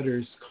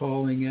daughters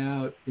calling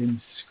out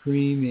and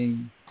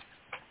screaming.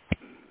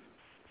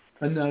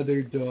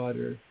 Another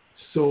daughter,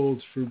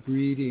 sold for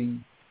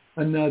breeding.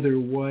 Another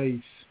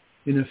wife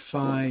in a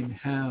fine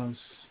house.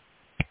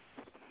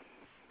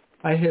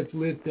 I have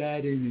lived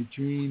that in a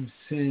dream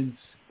since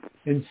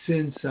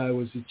I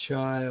was a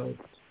child.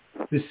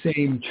 The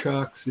same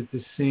trucks at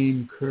the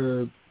same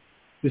curb,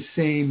 the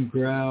same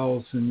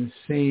growls and the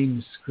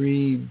same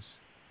screams.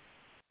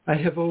 I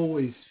have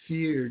always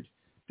feared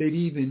that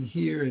even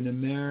here in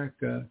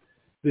America,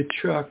 the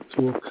trucks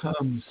will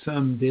come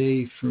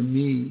someday for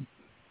me.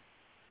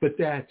 But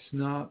that's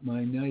not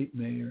my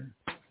nightmare.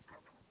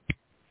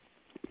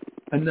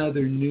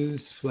 Another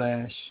news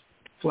flash,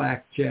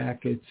 flak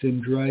jackets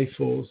and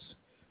rifles,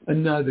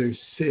 another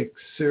sick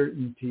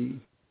certainty,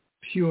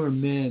 pure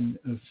men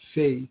of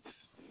faith.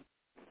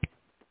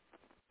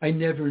 I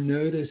never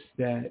noticed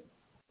that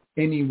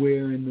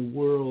anywhere in the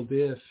world.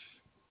 If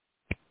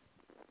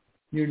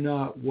you're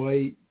not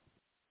white,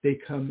 they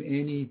come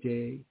any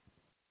day.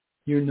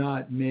 You're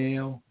not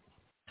male,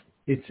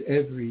 it's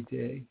every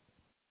day.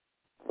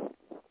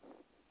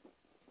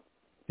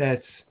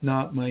 That's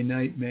not my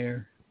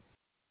nightmare.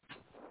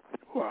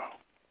 Wow.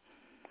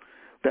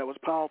 That was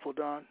powerful,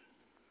 Don.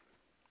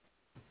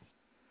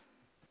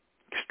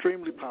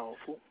 Extremely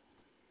powerful.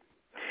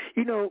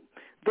 You know,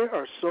 there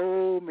are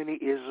so many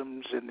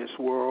isms in this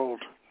world.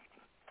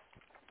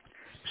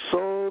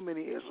 So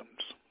many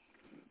isms.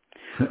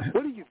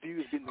 What do you view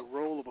as being the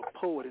role of a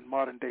poet in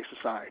modern-day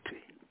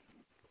society?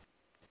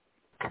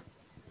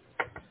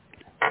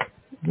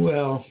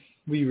 Well,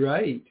 we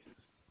write,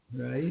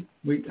 right?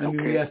 We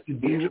have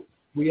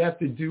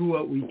to do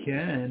what we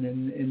can,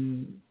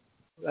 and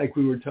like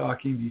we were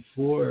talking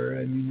before,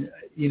 I mean,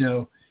 you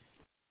know,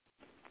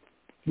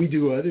 we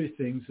do other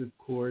things, of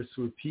course,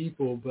 we're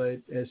people,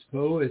 but as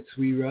poets,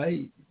 we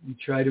write. We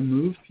try to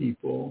move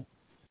people,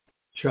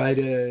 try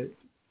to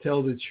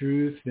tell the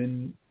truth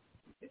and,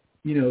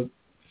 you know,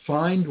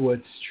 find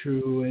what's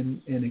true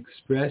and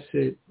express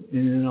it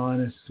in an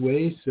honest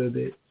way so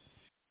that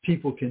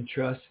people can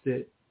trust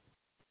it.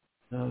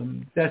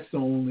 That's the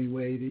only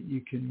way that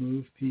you can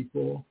move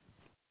people,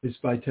 is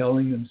by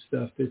telling them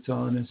stuff that's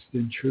honest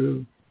and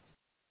true.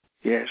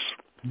 Yes.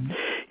 Mm-hmm.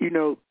 You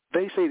know,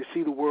 they say to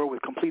see the world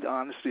with complete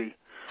honesty,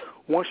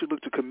 one should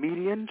look to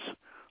comedians,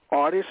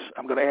 artists,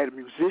 I'm going to add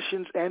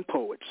musicians, and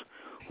poets.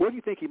 What do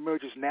you think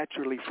emerges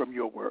naturally from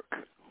your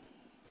work?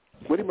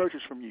 What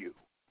emerges from you?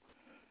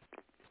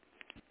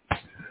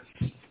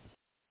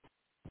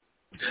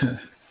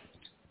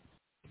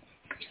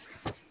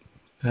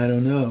 I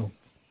don't know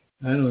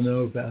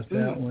about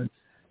that one.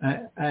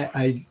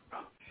 I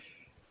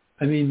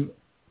mean,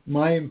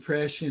 my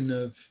impression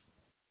of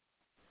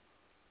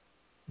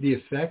the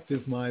effect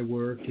of my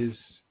work is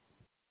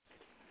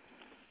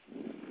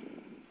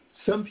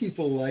some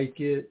people like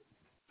it,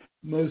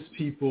 most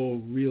people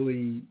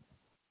really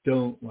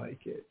don't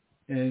like it.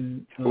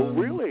 And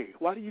really?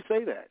 Why do you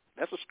say that?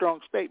 That's a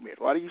strong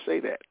statement. Why do you say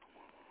that?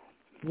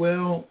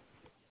 Well,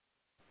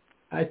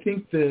 I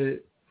think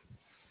the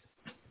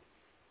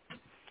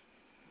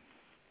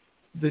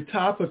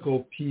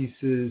topical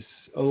pieces,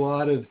 a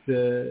lot of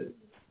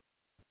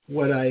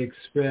what I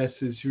express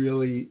is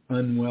really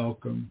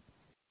unwelcome.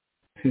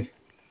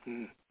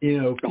 You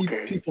know,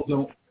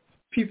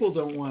 people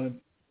don't want to,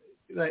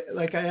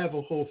 like I have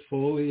a whole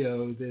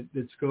folio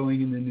that's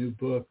going in the new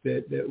book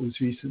that was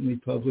recently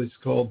published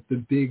called The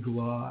Big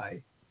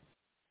Lie.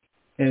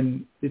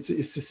 And it's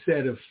a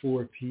set of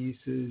 4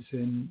 pieces,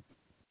 and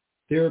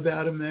they're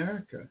about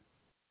America.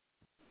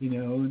 You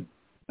know,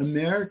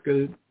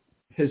 America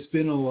has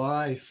been a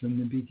lie from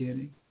the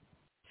beginning.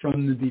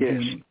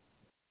 Yes.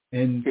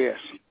 And, yes,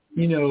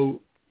 you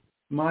know,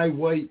 my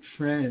white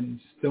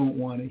friends don't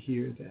want to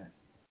hear that.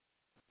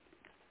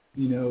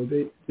 You know,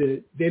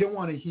 they don't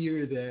want to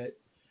hear that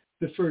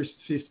the first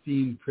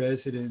 15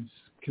 presidents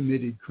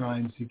committed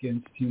crimes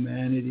against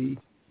humanity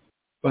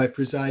by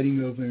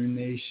presiding over a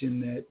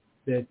nation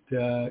that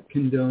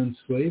condones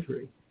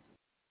slavery.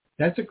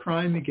 That's a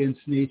crime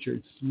against nature.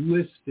 It's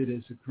listed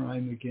as a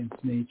crime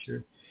against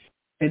nature.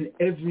 And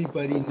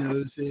everybody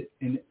knows it,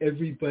 and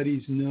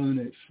everybody's known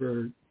it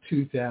for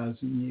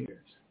 2,000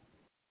 years.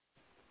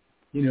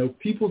 You know,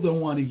 people don't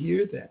want to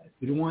hear that.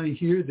 They don't want to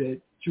hear that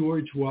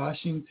George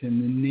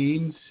Washington, the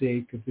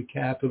namesake of the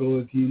capital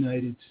of the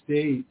United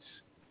States,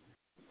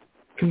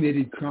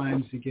 committed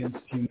crimes against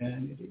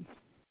humanity.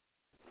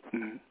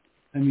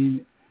 I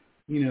mean,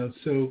 you know,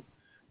 so,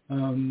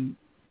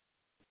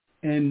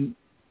 and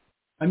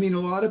I mean, a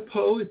lot of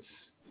poets,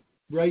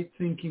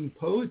 right-thinking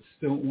poets,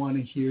 don't want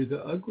to hear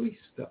the ugly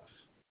stuff.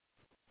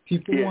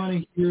 People want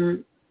to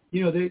hear,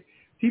 you know,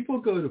 people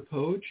go to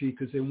poetry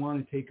because they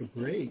want to take a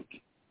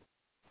break.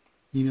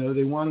 You know,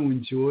 they want to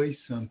enjoy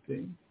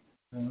something.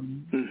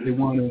 They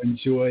want to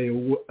enjoy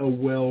a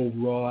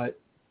well-wrought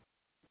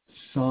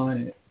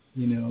sonnet,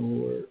 you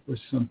know, or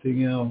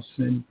something else.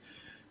 And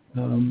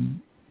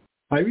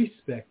I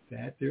respect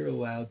that. They're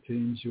allowed to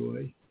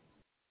enjoy.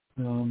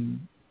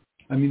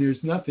 I mean,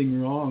 there's nothing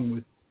wrong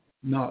with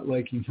not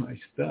liking my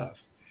stuff.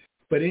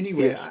 But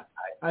anyway,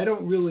 I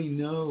don't really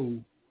know.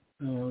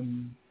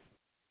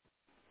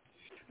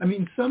 I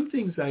mean, some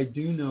things I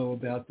do know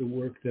about the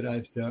work that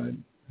I've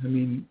done. I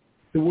mean,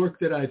 the work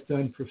that I've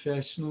done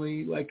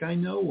professionally, like I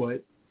know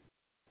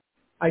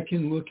I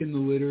can look in the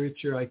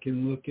literature. I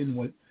can look in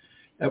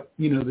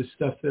the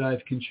stuff that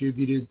I've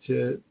contributed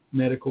to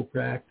medical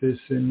practice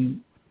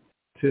and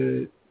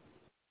to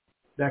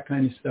that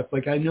kind of stuff.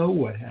 Like I know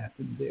what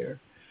happened there.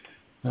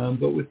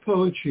 But with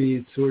poetry,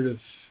 it's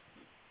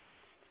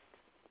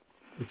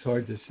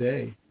hard to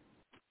say.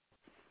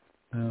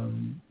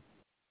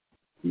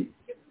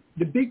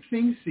 The big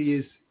thing,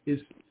 is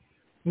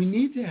we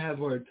need to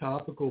have our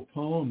topical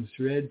poems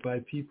read by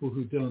people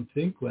who don't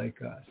think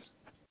like us.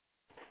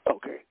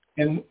 Okay.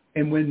 And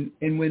when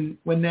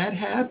that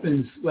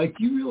happens, like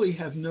you really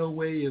have no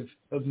way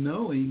of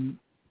knowing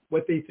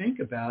what they think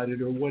about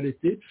it or what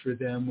it did for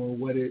them or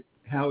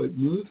how it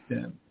moved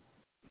them.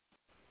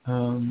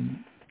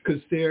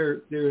 Because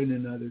they're in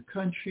another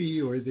country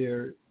or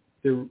they're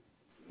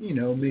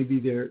maybe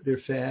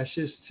they're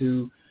fascists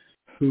who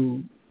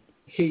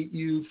hate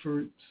you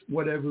for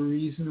whatever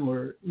reason,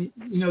 or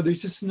there's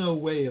just no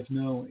way of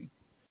knowing.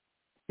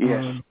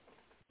 Yes.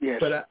 Yes.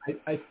 But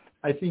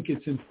I think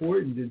it's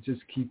important to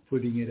just keep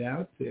putting it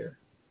out there.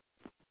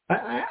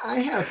 I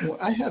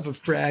have a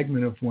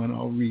fragment of one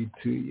I'll read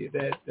to you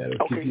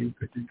that'll give you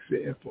a good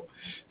example.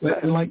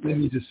 Let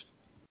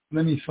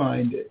me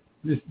find it.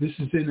 This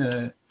is in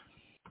a.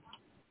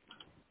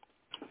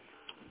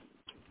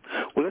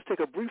 Well, let's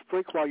take a brief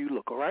break while you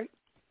look. All right.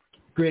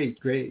 Great.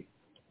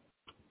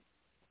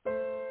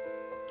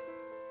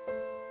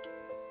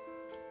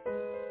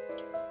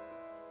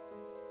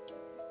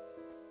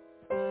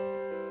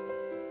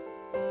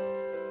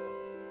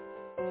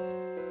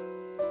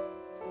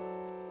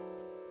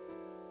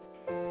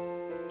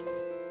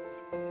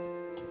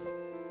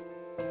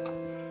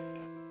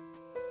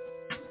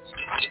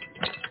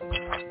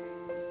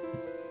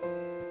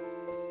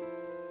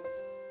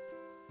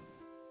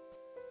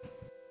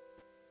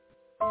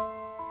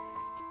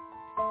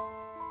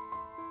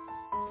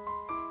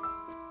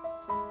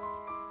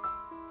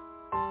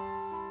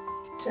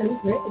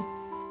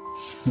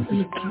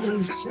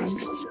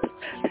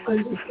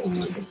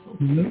 Wonderful.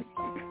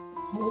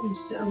 Poems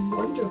sound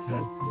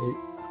wonderful.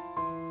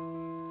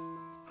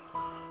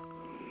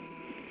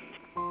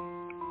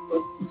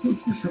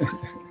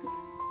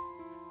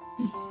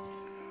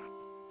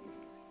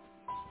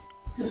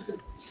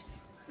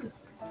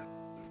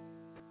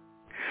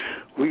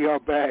 We are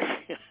back.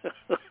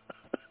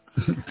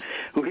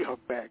 We are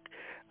back.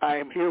 I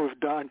am here with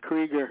Don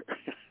Krieger.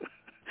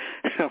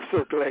 I'm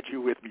so glad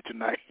you're with me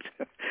tonight.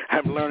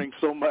 I'm learning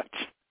so much.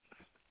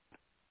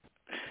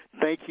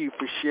 Thank you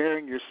for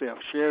sharing yourself,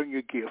 sharing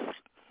your gifts.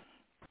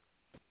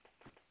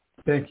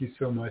 Thank you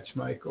so much,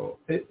 Michael.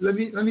 Let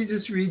me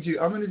just read you.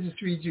 I'm going to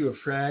just read you a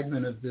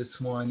fragment of this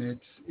one.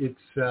 It's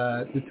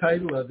the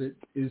title of it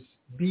is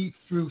 "Be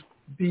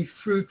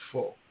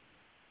Fruitful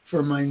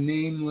for My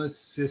Nameless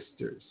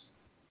Sisters."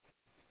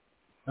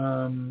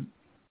 I'll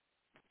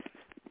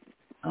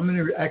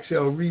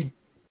read.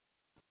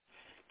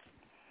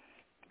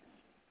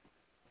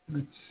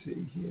 Let's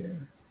see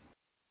here.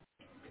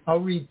 I'll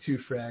read two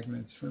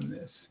fragments from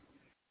this.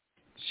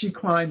 She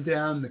climbed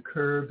down the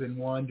curb and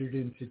wandered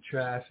into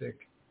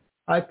traffic.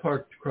 I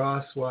parked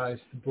crosswise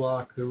to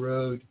block the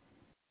road.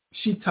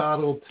 She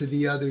toddled to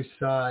the other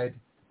side,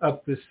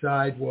 up the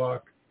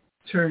sidewalk,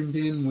 turned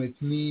in with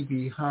me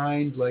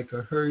behind like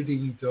a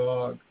herding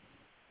dog.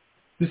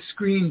 The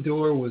screen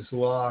door was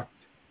locked,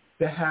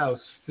 the house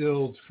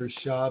filled for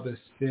Shabbos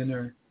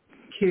dinner,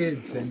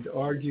 kids and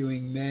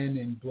arguing men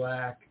in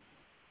black.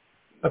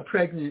 A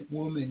pregnant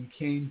woman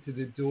came to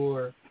the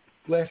door,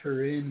 let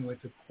her in with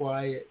a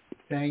quiet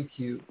 "thank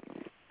you,"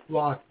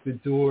 locked the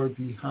door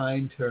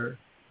behind her.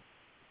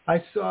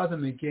 I saw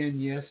them again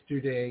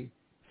yesterday,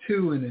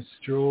 2 in a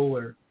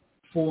stroller,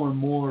 4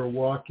 more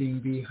walking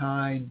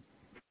behind.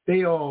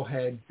 They all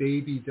had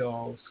baby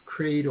dolls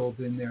cradled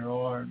in their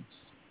arms.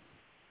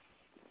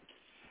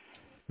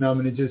 Now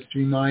I'm going to just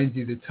remind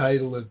you the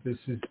title of this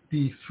is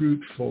 "Be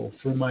Fruitful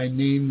for My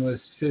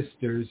Nameless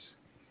Sisters."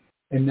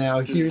 And now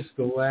here's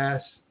the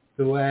last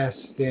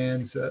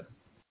stanza.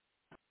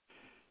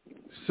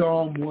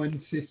 Psalm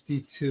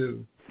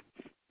 152.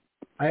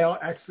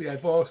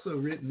 I've also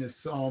written a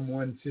Psalm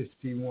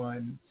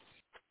 151.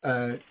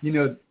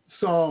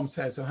 Psalms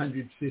has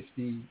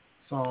 150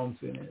 psalms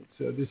in it,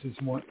 so this is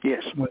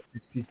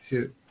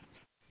 152.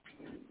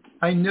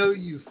 I know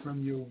you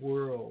from your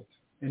world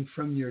and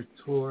from your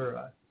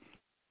Torah.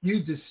 You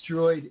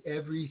destroyed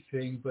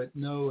everything but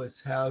Noah's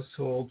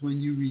household when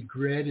you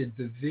regretted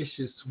the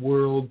vicious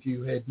world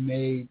you had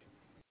made.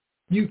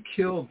 You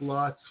killed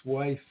Lot's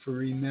wife for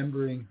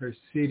remembering her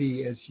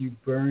city as you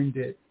burned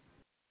it.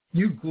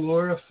 You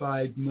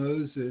glorified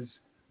Moses,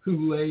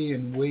 who lay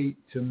in wait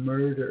to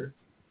murder.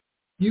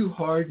 You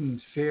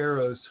hardened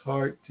Pharaoh's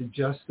heart to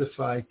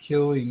justify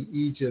killing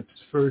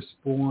Egypt's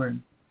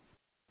firstborn.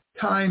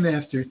 Time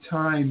after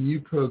time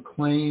you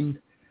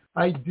proclaimed,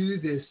 I do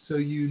this so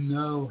you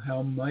know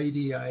how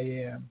mighty I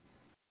am.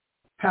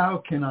 How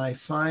can I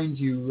find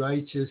you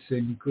righteous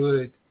and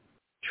good,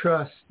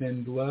 trust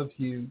and love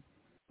you,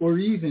 or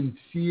even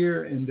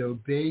fear and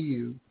obey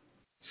you,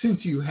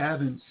 since you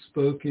haven't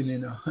spoken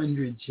in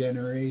 100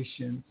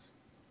 generations?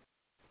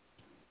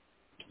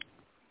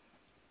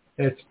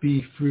 That's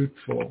be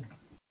fruitful.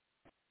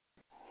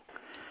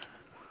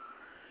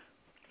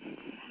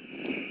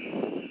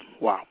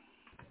 Wow.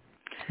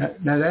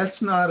 Now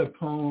that's not a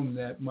poem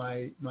that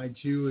my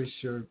Jewish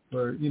or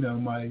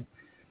my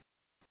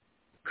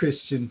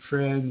Christian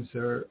friends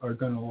are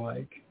going to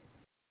like.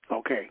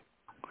 Okay.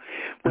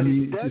 But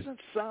it doesn't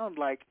sound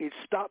like it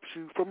stops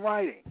you from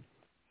writing.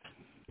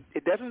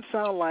 It doesn't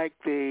sound like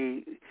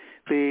the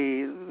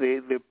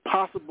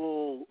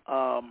possible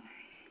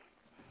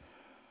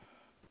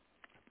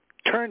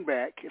turn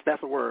back, if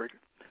that's a word,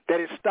 that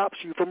it stops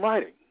you from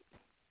writing.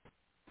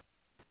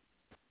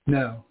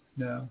 No.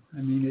 I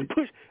mean,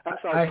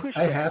 pushback.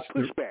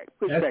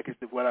 Pushback is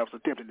what I was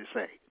attempting to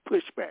say.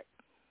 Pushback.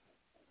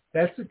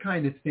 That's the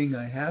kind of thing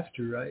I have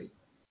to write.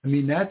 I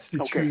mean, that's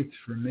the truth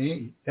for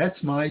me.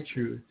 That's my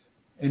truth.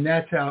 And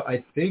that's how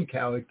it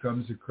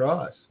comes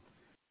across.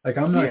 Like,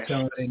 I'm not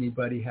telling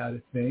anybody how to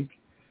think.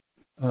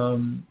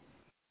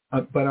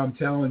 But I'm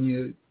telling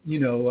you,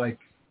 like,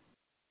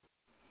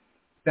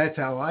 that's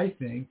how I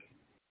think.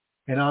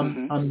 And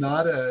I'm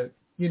not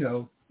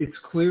it's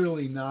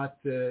clearly not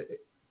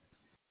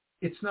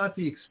it's not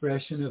the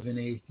expression of an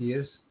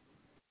atheist.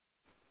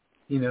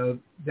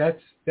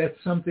 That's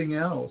something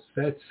else.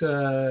 That's,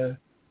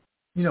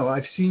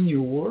 I've seen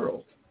your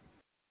world,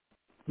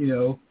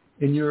 and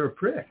you're a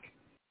prick.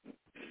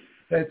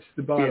 That's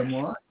the bottom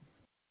line.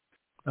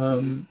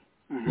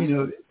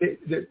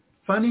 The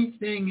funny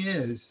thing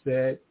is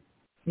that,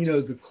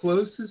 the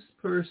closest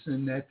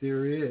person that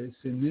there is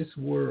in this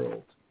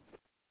world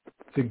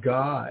to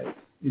God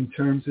in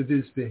terms of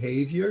his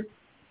behavior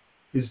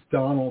is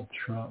Donald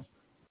Trump.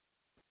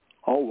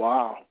 Oh,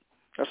 wow.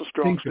 That's a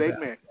strong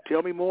statement.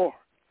 Tell me more.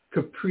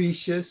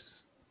 Capricious,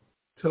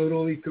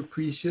 totally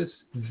capricious,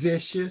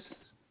 vicious,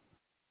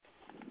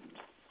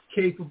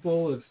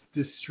 capable of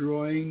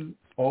destroying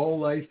all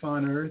life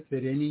on Earth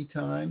at any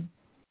time.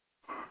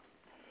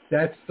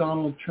 That's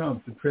Donald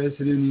Trump, the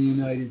President of the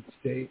United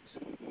States.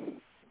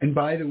 And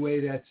by the way,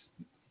 that's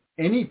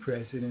any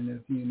President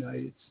of the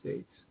United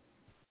States.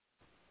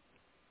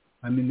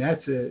 I mean,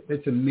 that's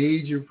a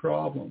major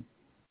problem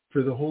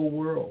for the whole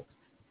world.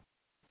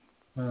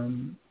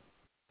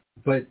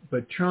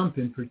 But Trump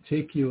in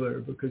particular,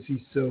 because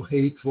he's so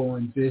hateful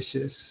and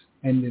vicious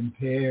and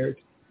impaired,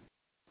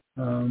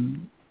 that's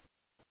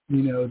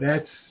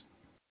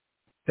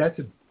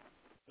a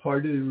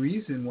part of the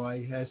reason why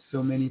he has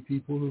so many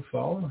people who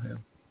follow him.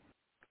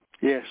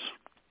 Yes.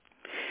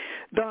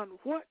 Don,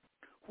 what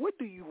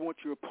do you want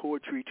your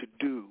poetry to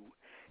do,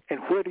 and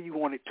where do you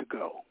want it to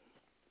go?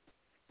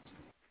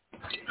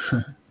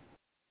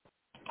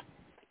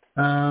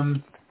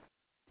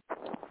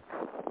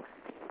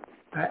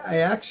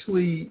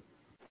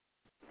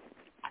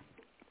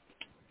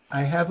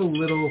 I have a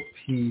little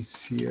piece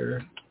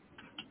here.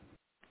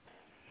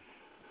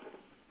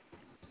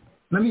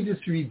 Let me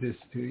just read this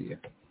to you.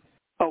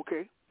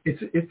 Okay.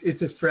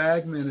 It's a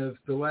fragment of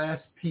the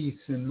last piece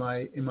in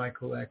my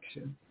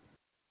collection.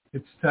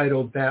 It's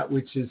titled "That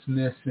Which Is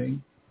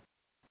Missing,"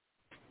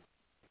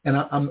 and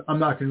I'm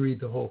not going to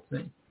read the whole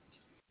thing.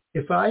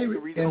 You can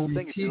read the whole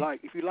thing if you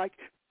like. If you like,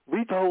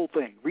 read the whole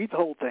thing. Read the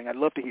whole thing. I'd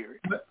love to hear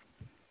it.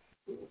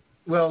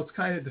 Well, it's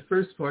kind of, the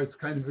first part's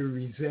kind of a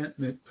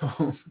resentment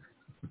poem.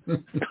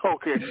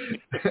 Okay.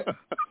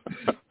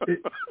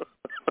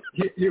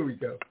 Here we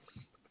go.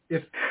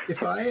 If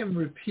I am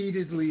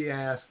repeatedly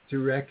asked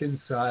to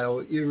reconcile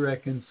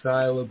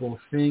irreconcilable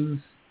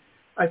things,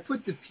 I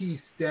put the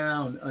piece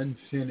down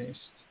unfinished.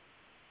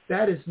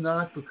 That is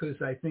not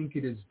because I think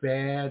it is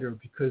bad or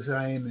because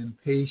I am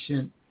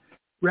impatient.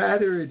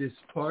 Rather, it is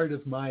part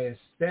of my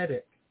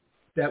aesthetic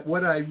that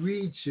what I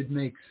read should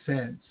make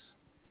sense.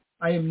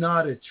 I am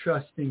not a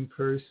trusting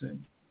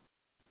person.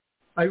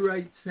 I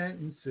write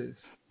sentences,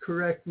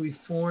 correctly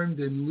formed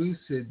and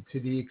lucid to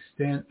the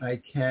extent I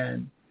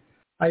can.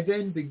 I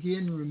then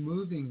begin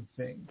removing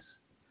things.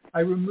 I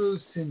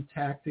remove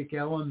syntactic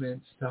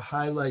elements to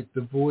highlight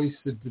the voice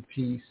of the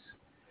piece.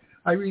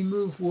 I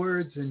remove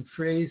words and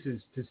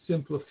phrases to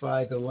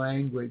simplify the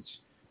language,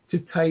 to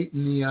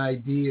tighten the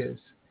ideas,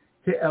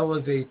 to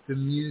elevate the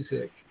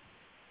music.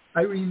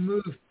 I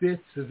remove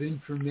bits of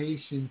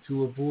information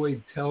to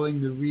avoid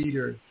telling the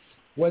reader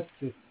what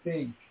to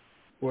think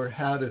or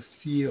how to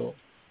feel.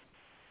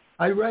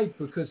 I write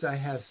because I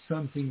have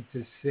something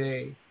to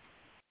say.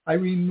 I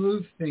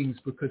remove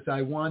things because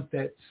I want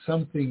that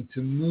something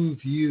to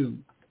move you,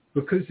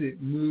 because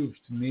it moved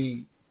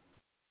me.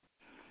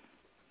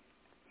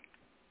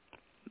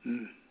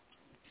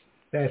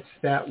 That's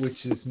that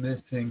which is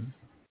missing.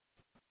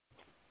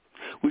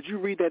 Would you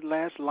read that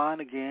last line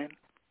again?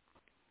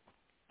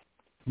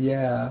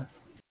 Yeah.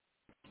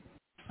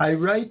 I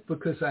write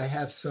because I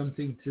have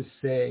something to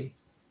say.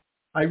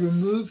 I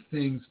remove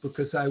things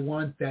because I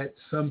want that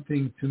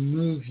something to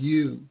move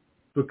you,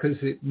 because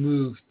it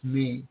moved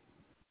me.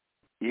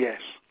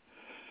 Yes.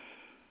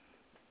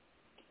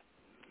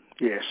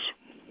 Yes.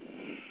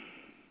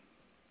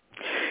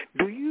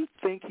 Do you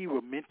think you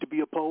were meant to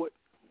be a poet?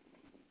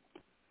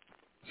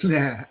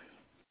 Nah.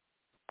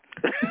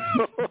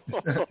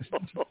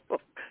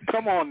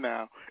 Come on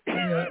now.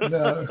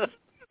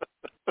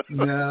 No.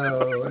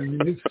 I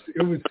mean,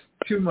 it was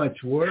too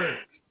much work.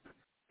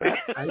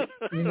 I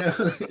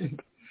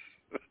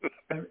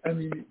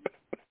mean,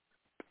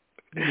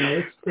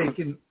 it's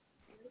taken.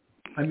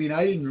 I mean,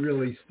 I didn't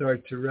really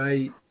start to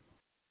write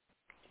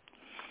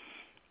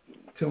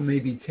till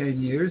maybe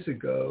 10 years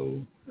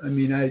ago. I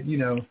mean, I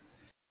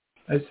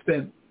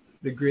spent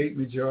the great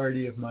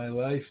majority of my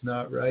life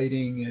not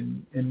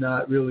writing and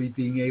not really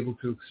being able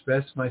to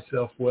express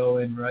myself well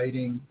in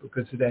writing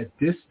because of that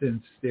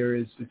distance there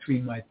is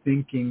between my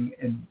thinking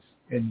and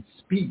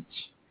speech.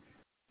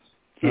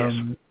 Yes.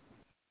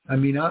 I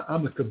mean,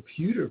 I'm a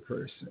computer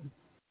person.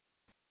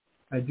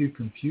 I do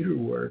computer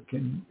work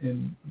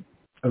and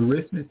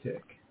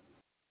arithmetic.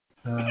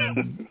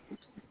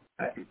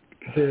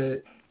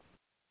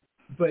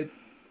 But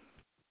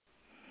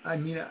I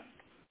mean,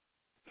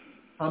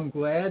 I'm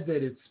glad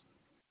that it's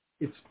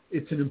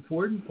an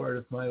important part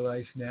of my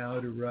life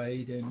now to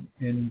write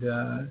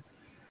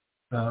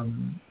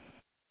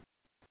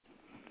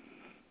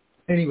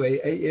anyway,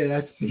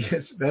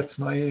 that's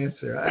my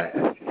answer.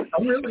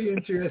 I'm really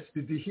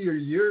interested to hear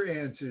your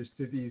answers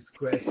to these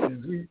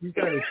questions. We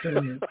got to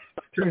turn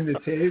the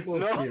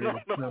tables here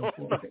at some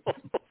point.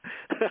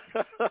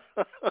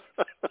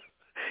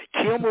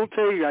 Kim will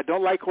tell you I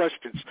don't like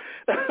questions.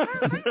 I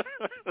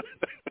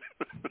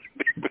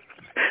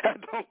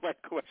don't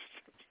like questions.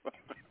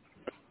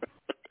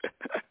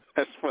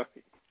 That's funny.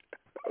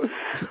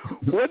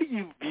 What do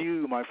you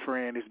view, my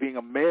friend, as being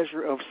a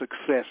measure of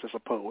success as a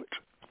poet?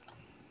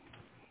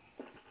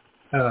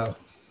 Oh.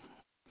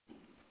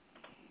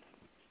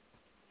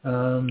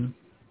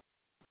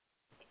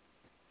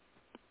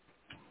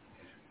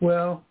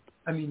 Well,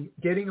 I mean,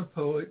 getting a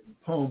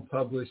poem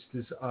published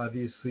is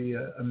obviously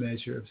a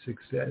measure of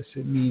success.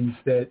 It means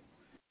that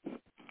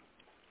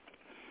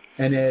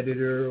an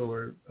editor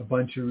or a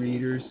bunch of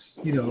readers,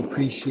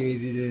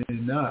 appreciated it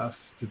enough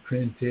to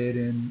print it,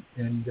 and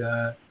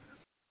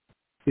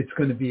it's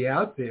going to be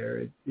out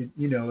there.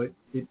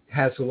 It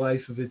has a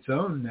life of its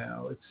own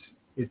now.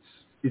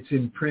 It's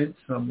in print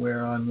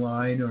somewhere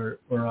online or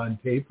on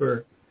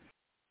paper.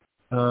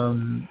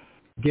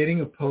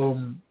 Getting a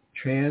poem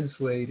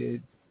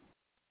translated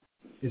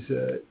is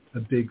a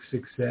big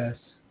success.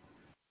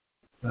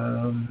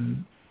 I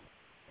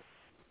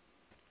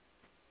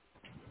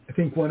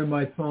think one of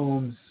my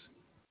poems,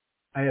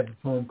 I have a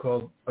poem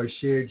called Our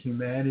Shared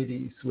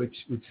Humanities, which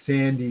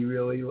Sandy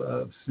really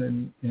loves,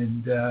 and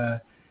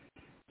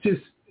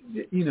just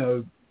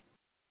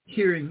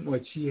hearing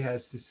what she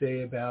has to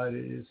say about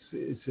it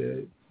is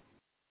a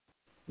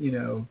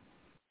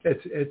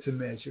it's a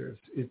measure.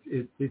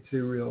 It's a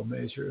real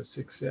measure of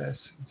success.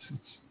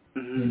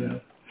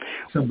 It's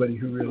somebody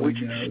who really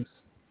knows.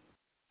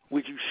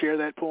 Would you share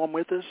that poem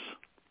with us?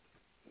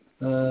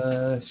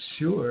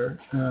 Sure.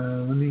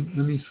 Let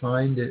me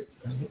find it.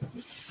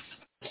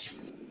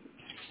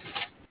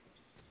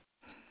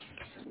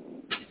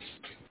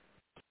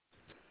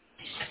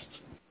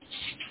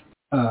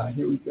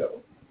 Here we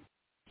go.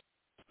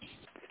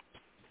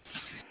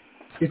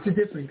 It's a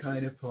different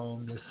kind of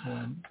poem, this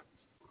one.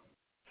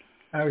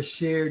 Our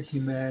shared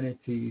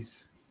humanities.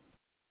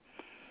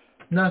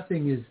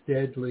 Nothing is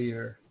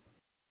deadlier.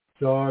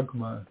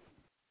 Dogma.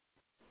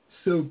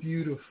 So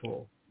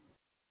beautiful.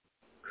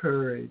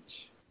 Courage.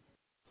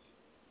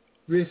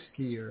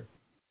 Riskier.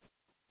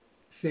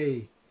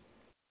 Faith.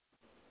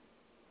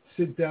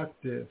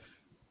 Seductive.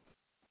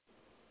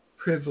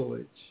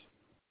 Privilege.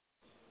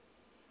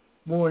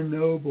 More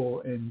noble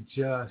and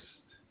just.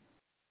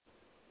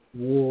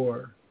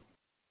 War.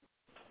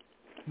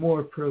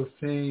 More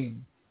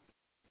profane.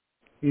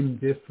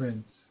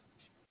 Indifference.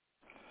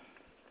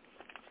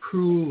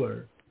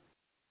 Crueler.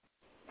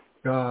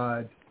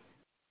 God.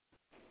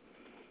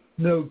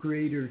 No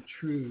greater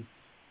truth.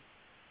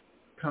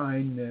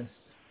 Kindness.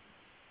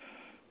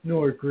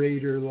 Nor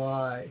greater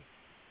lie.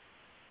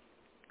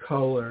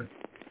 Color.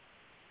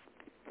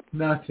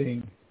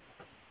 Nothing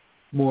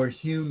more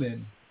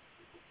human.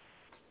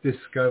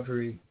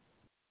 Discovery.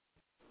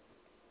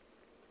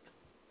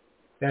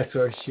 That's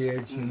our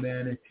shared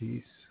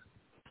humanities.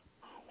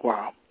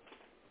 Wow.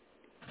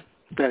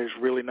 That is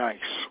really nice.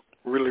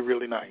 Really,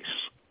 really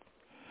nice.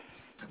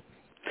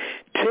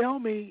 Tell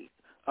me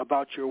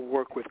about your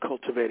work with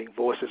Cultivating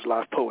Voices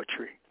Live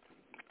Poetry.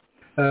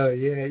 Oh,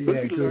 yeah. What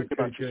have you learned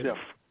about yourself?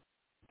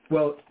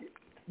 Well,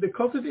 the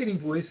Cultivating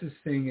Voices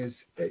thing is,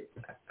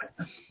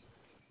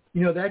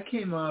 that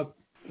came up.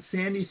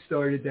 Sandy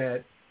started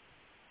that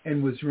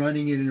and was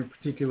running it in a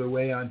particular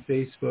way on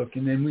Facebook.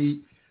 And then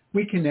we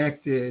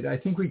connected. I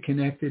think we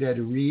connected at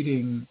a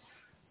reading.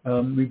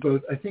 We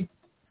both, I think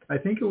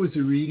it was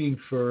a reading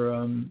for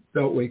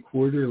Beltway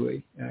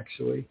Quarterly,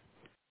 actually.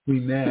 We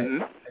met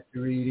at the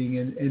reading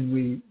and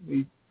we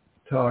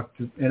talked.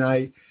 And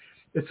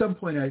at some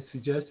point I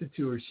suggested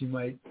to her she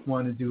might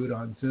want to do it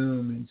on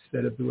Zoom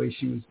instead of the way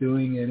she was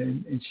doing it.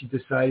 And she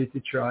decided to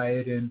try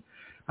it. And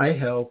I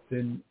helped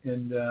and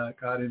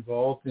got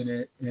involved in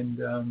it.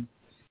 And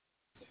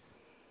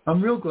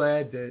I'm real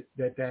glad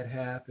that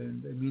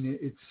happened. I mean,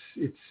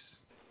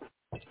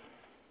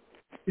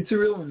 it's a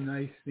real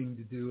nice thing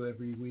to do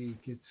every week.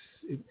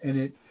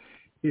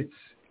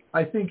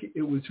 I think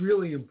it was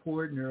really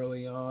important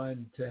early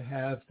on to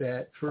have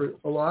that for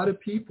a lot of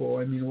people.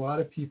 I mean, a lot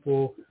of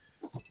people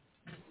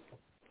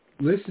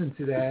listen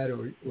to that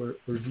or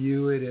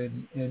view it,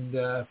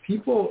 and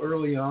people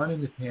early on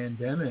in the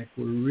pandemic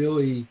were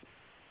really,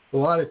 a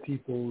lot of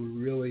people were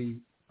really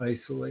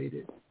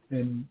isolated,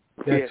 and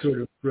that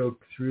sort of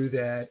broke through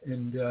that.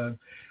 And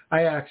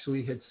I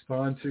actually had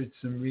sponsored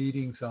some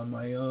readings on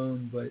my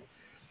own, but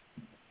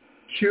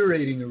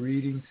curating a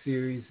reading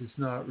series is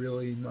not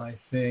really my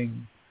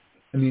thing.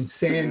 I mean,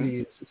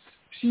 Sandy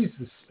she's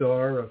the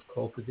star of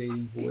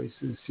Cultivating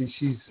Voices.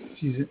 She's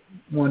a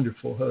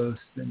wonderful host,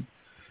 and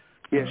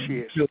yes, she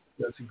is. Really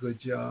does a good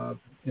job,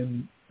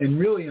 and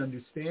really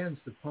understands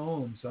the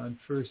poems on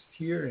first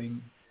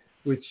hearing,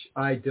 which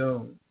I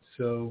don't.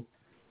 So,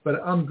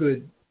 but I'm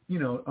good.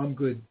 I'm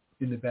good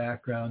in the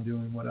background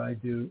doing what I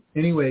do.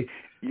 Anyway,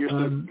 you're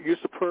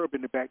superb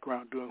in the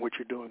background doing what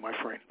you're doing, my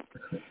friend.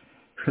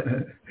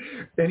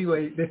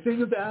 Anyway, the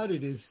thing about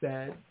it is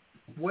that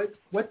what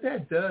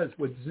that does,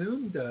 what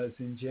Zoom does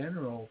in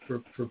general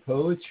for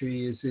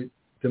poetry, is it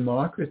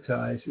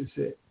democratizes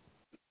it.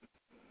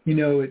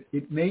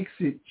 It makes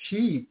it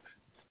cheap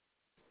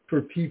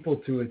for people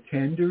to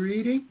attend a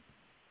reading,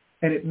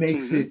 and it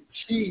makes it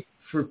cheap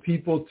for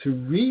people to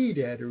read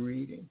at a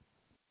reading.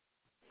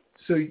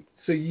 So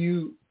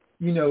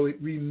it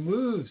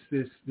removes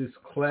this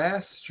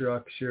class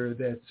structure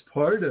that's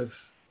part of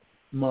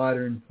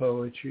modern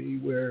poetry,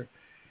 where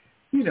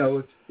if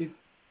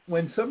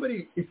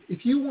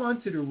you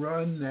wanted to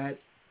run that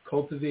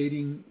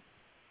Cultivating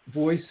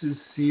Voices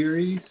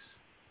series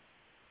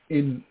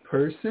in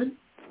person,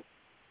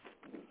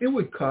 it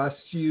would cost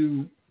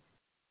you,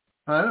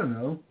 I don't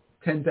know,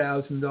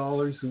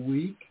 $10,000 a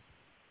week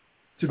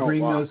to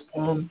bring those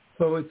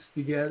poets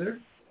together.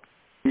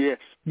 Yes.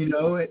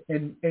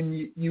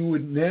 And you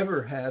would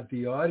never have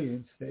the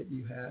audience that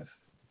you have.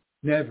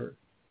 Never.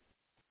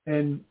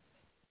 And,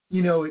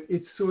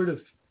 it's sort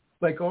of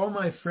like all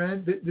my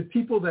friends, the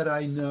people that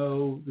I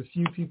know, the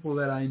few people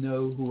that I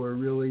know who are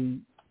really,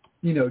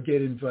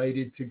 get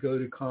invited to go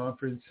to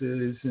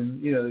conferences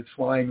and,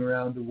 flying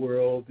around the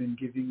world and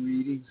giving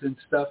readings and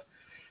stuff,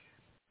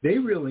 they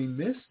really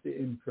miss the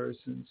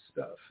in-person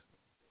stuff.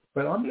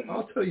 But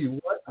I'll tell you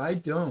what, I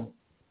don't.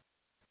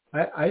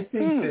 I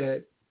think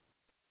that,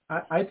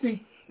 I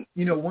think,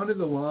 one of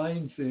the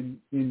lines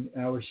in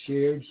Our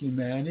Shared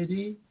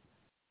Humanity,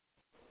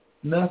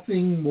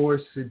 nothing more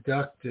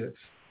seductive,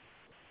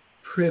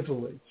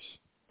 privilege.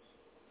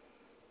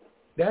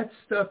 That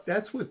stuff,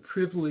 that's what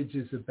privilege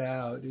is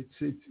about.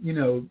 It's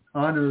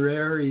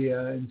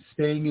honoraria and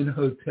staying in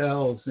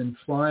hotels and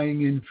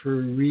flying in for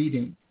a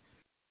reading.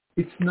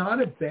 It's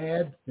not a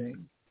bad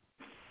thing,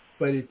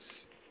 but it's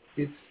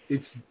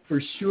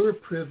for sure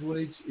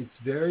privilege. It's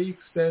very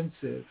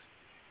expensive,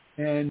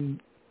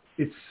 and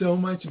it's so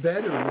much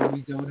better when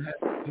we don't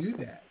have to do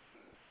that.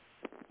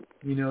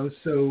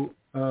 So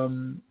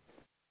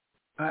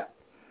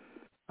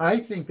I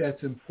think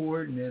that's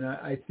important, and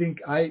I think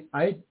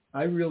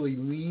I really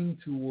lean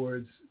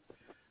towards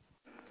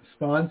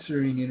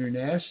sponsoring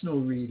international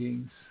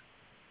readings,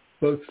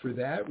 both for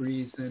that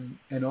reason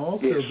and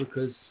also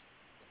because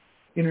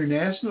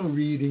international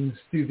readings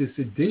do this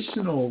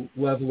additional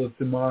level of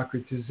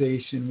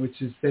democratization,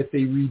 which is that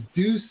they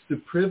reduce the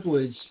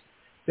privilege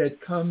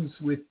that comes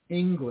with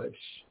English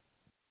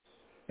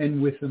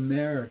and with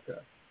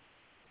America.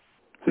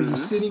 So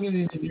you're sitting in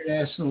an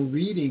international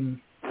reading.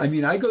 I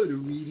mean, I go to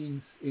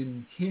readings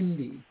in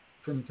Hindi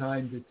from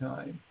time to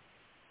time,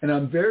 and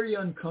I'm very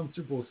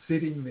uncomfortable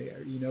sitting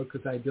there,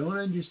 because I don't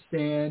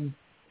understand.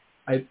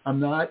 I'm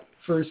not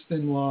first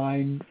in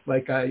line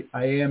like I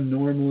am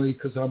normally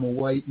because I'm a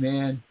white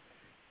man.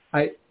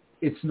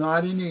 It's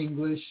not in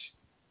English.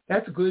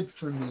 That's good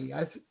for me.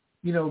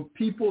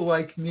 People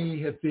like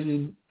me have been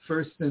in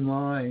first in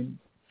line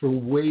for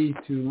way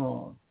too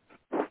long.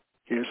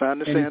 Yes, I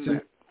understand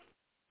that.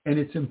 And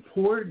it's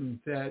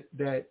important that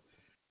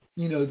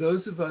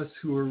those of us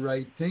who are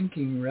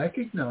right-thinking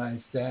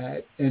recognize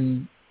that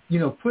and,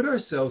 put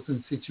ourselves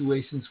in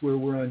situations where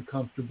we're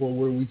uncomfortable,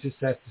 where we just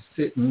have to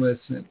sit and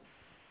listen.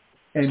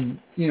 And,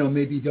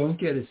 maybe don't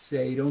get a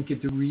say, don't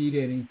get to read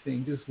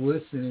anything, just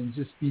listen and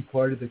just be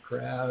part of the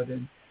crowd.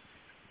 And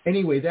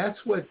anyway, that's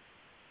what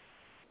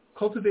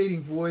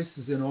Cultivating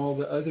Voices and all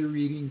the other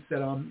readings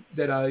that I'm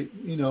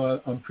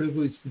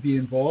privileged to be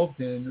involved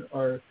in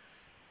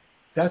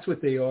that's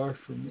what they are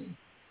for me.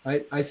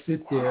 I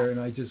sit there and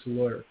I just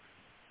lurk,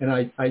 and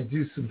I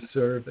do some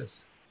service.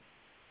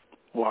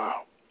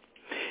 Wow.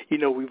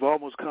 We've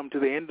almost come to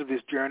the end of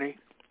this journey,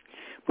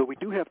 but we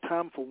do have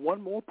time for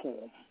one more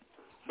poem.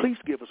 Please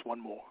give us one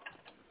more.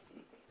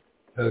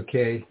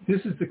 Okay. This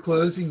is the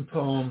closing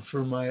poem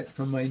from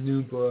my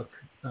new book.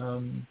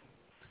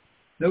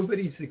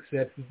 Nobody's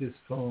accepted this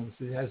poem,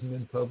 so it hasn't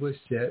been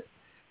published yet.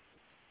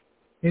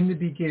 In the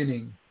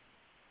beginning,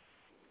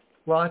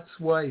 Lot's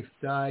wife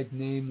died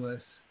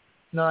nameless,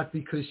 not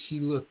because she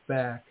looked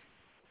back,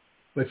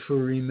 but for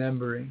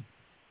remembering.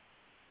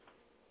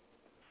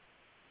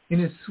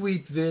 In a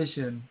sweet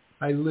vision,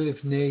 I live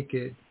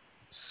naked,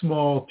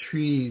 small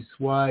trees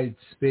wide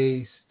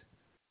spaced,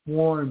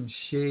 warm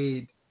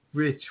shade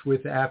rich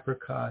with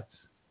apricots.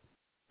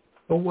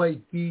 A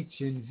white beach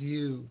in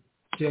view,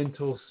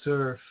 gentle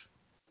surf,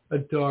 a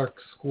dark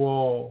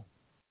squall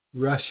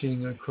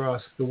rushing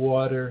across the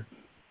water.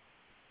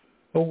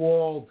 A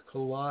walled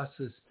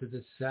colossus to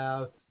the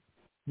south,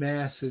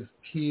 massive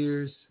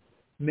piers,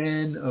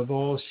 men of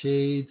all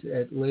shades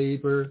at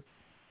labor,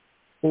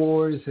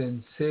 oars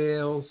and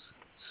sails,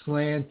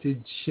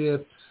 slanted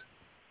ships,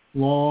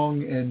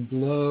 long and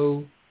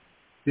low,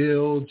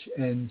 bilge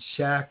and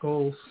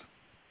shackles.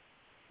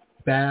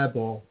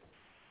 Babel,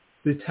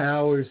 the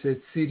towers at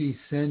city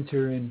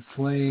center in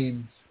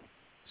flames,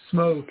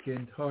 smoke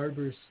and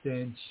harbor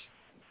stench,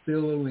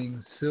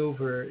 billowing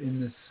silver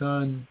in the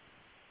sun.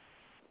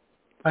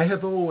 I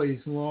have always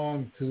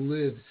longed to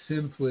live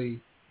simply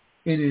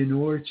in an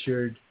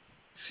orchard,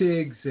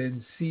 figs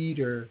and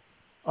cedar,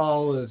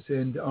 olives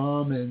and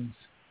almonds,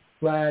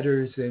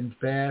 ladders and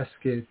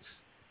baskets,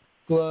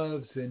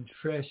 gloves and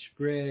fresh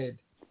bread,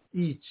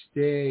 each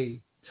day,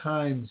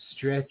 time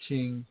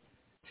stretching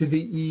to the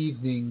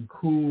evening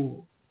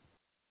cool.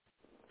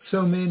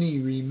 So many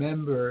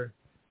remember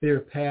their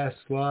past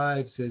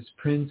lives as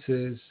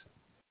princes.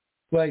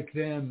 Like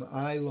them,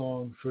 I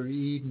long for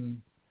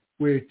Eden,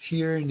 where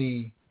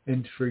tyranny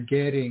and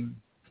forgetting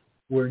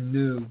were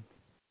new.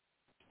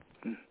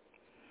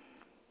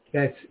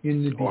 That's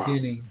in the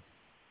beginning.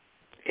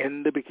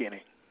 In the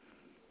beginning.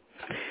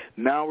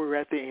 Now we're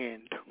at the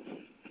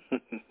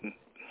end.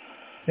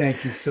 Thank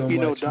you so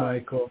much, Don,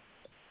 Michael.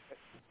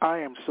 I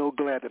am so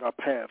glad that our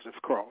paths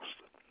have crossed.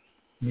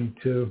 Me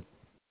too.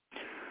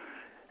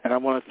 And I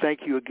want to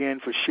thank you again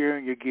for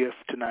sharing your gift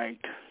tonight,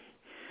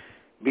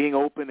 being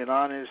open and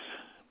honest.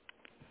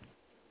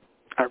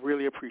 I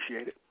really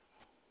appreciate it.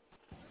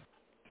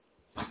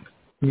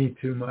 Me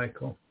too,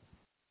 Michael.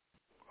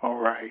 All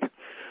right.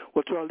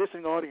 Well, to our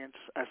listening audience,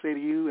 I say to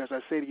you, as I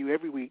say to you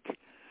every week,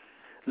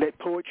 let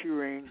poetry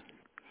ring.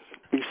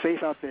 Be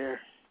safe out there.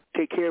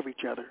 Take care of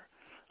each other.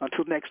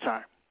 Until next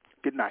time,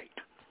 good night.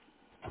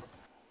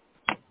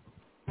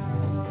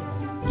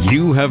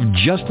 You have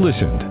just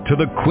listened to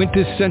the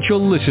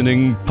Quintessential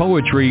Listening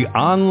Poetry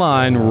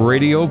Online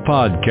Radio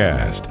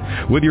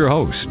Podcast with your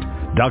host,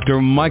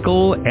 Dr.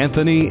 Michael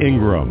Anthony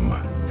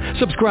Ingram.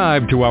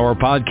 Subscribe to our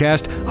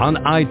podcast on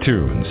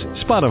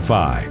iTunes,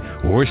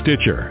 Spotify, or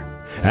Stitcher.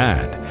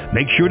 And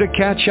make sure to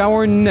catch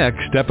our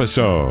next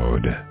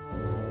episode.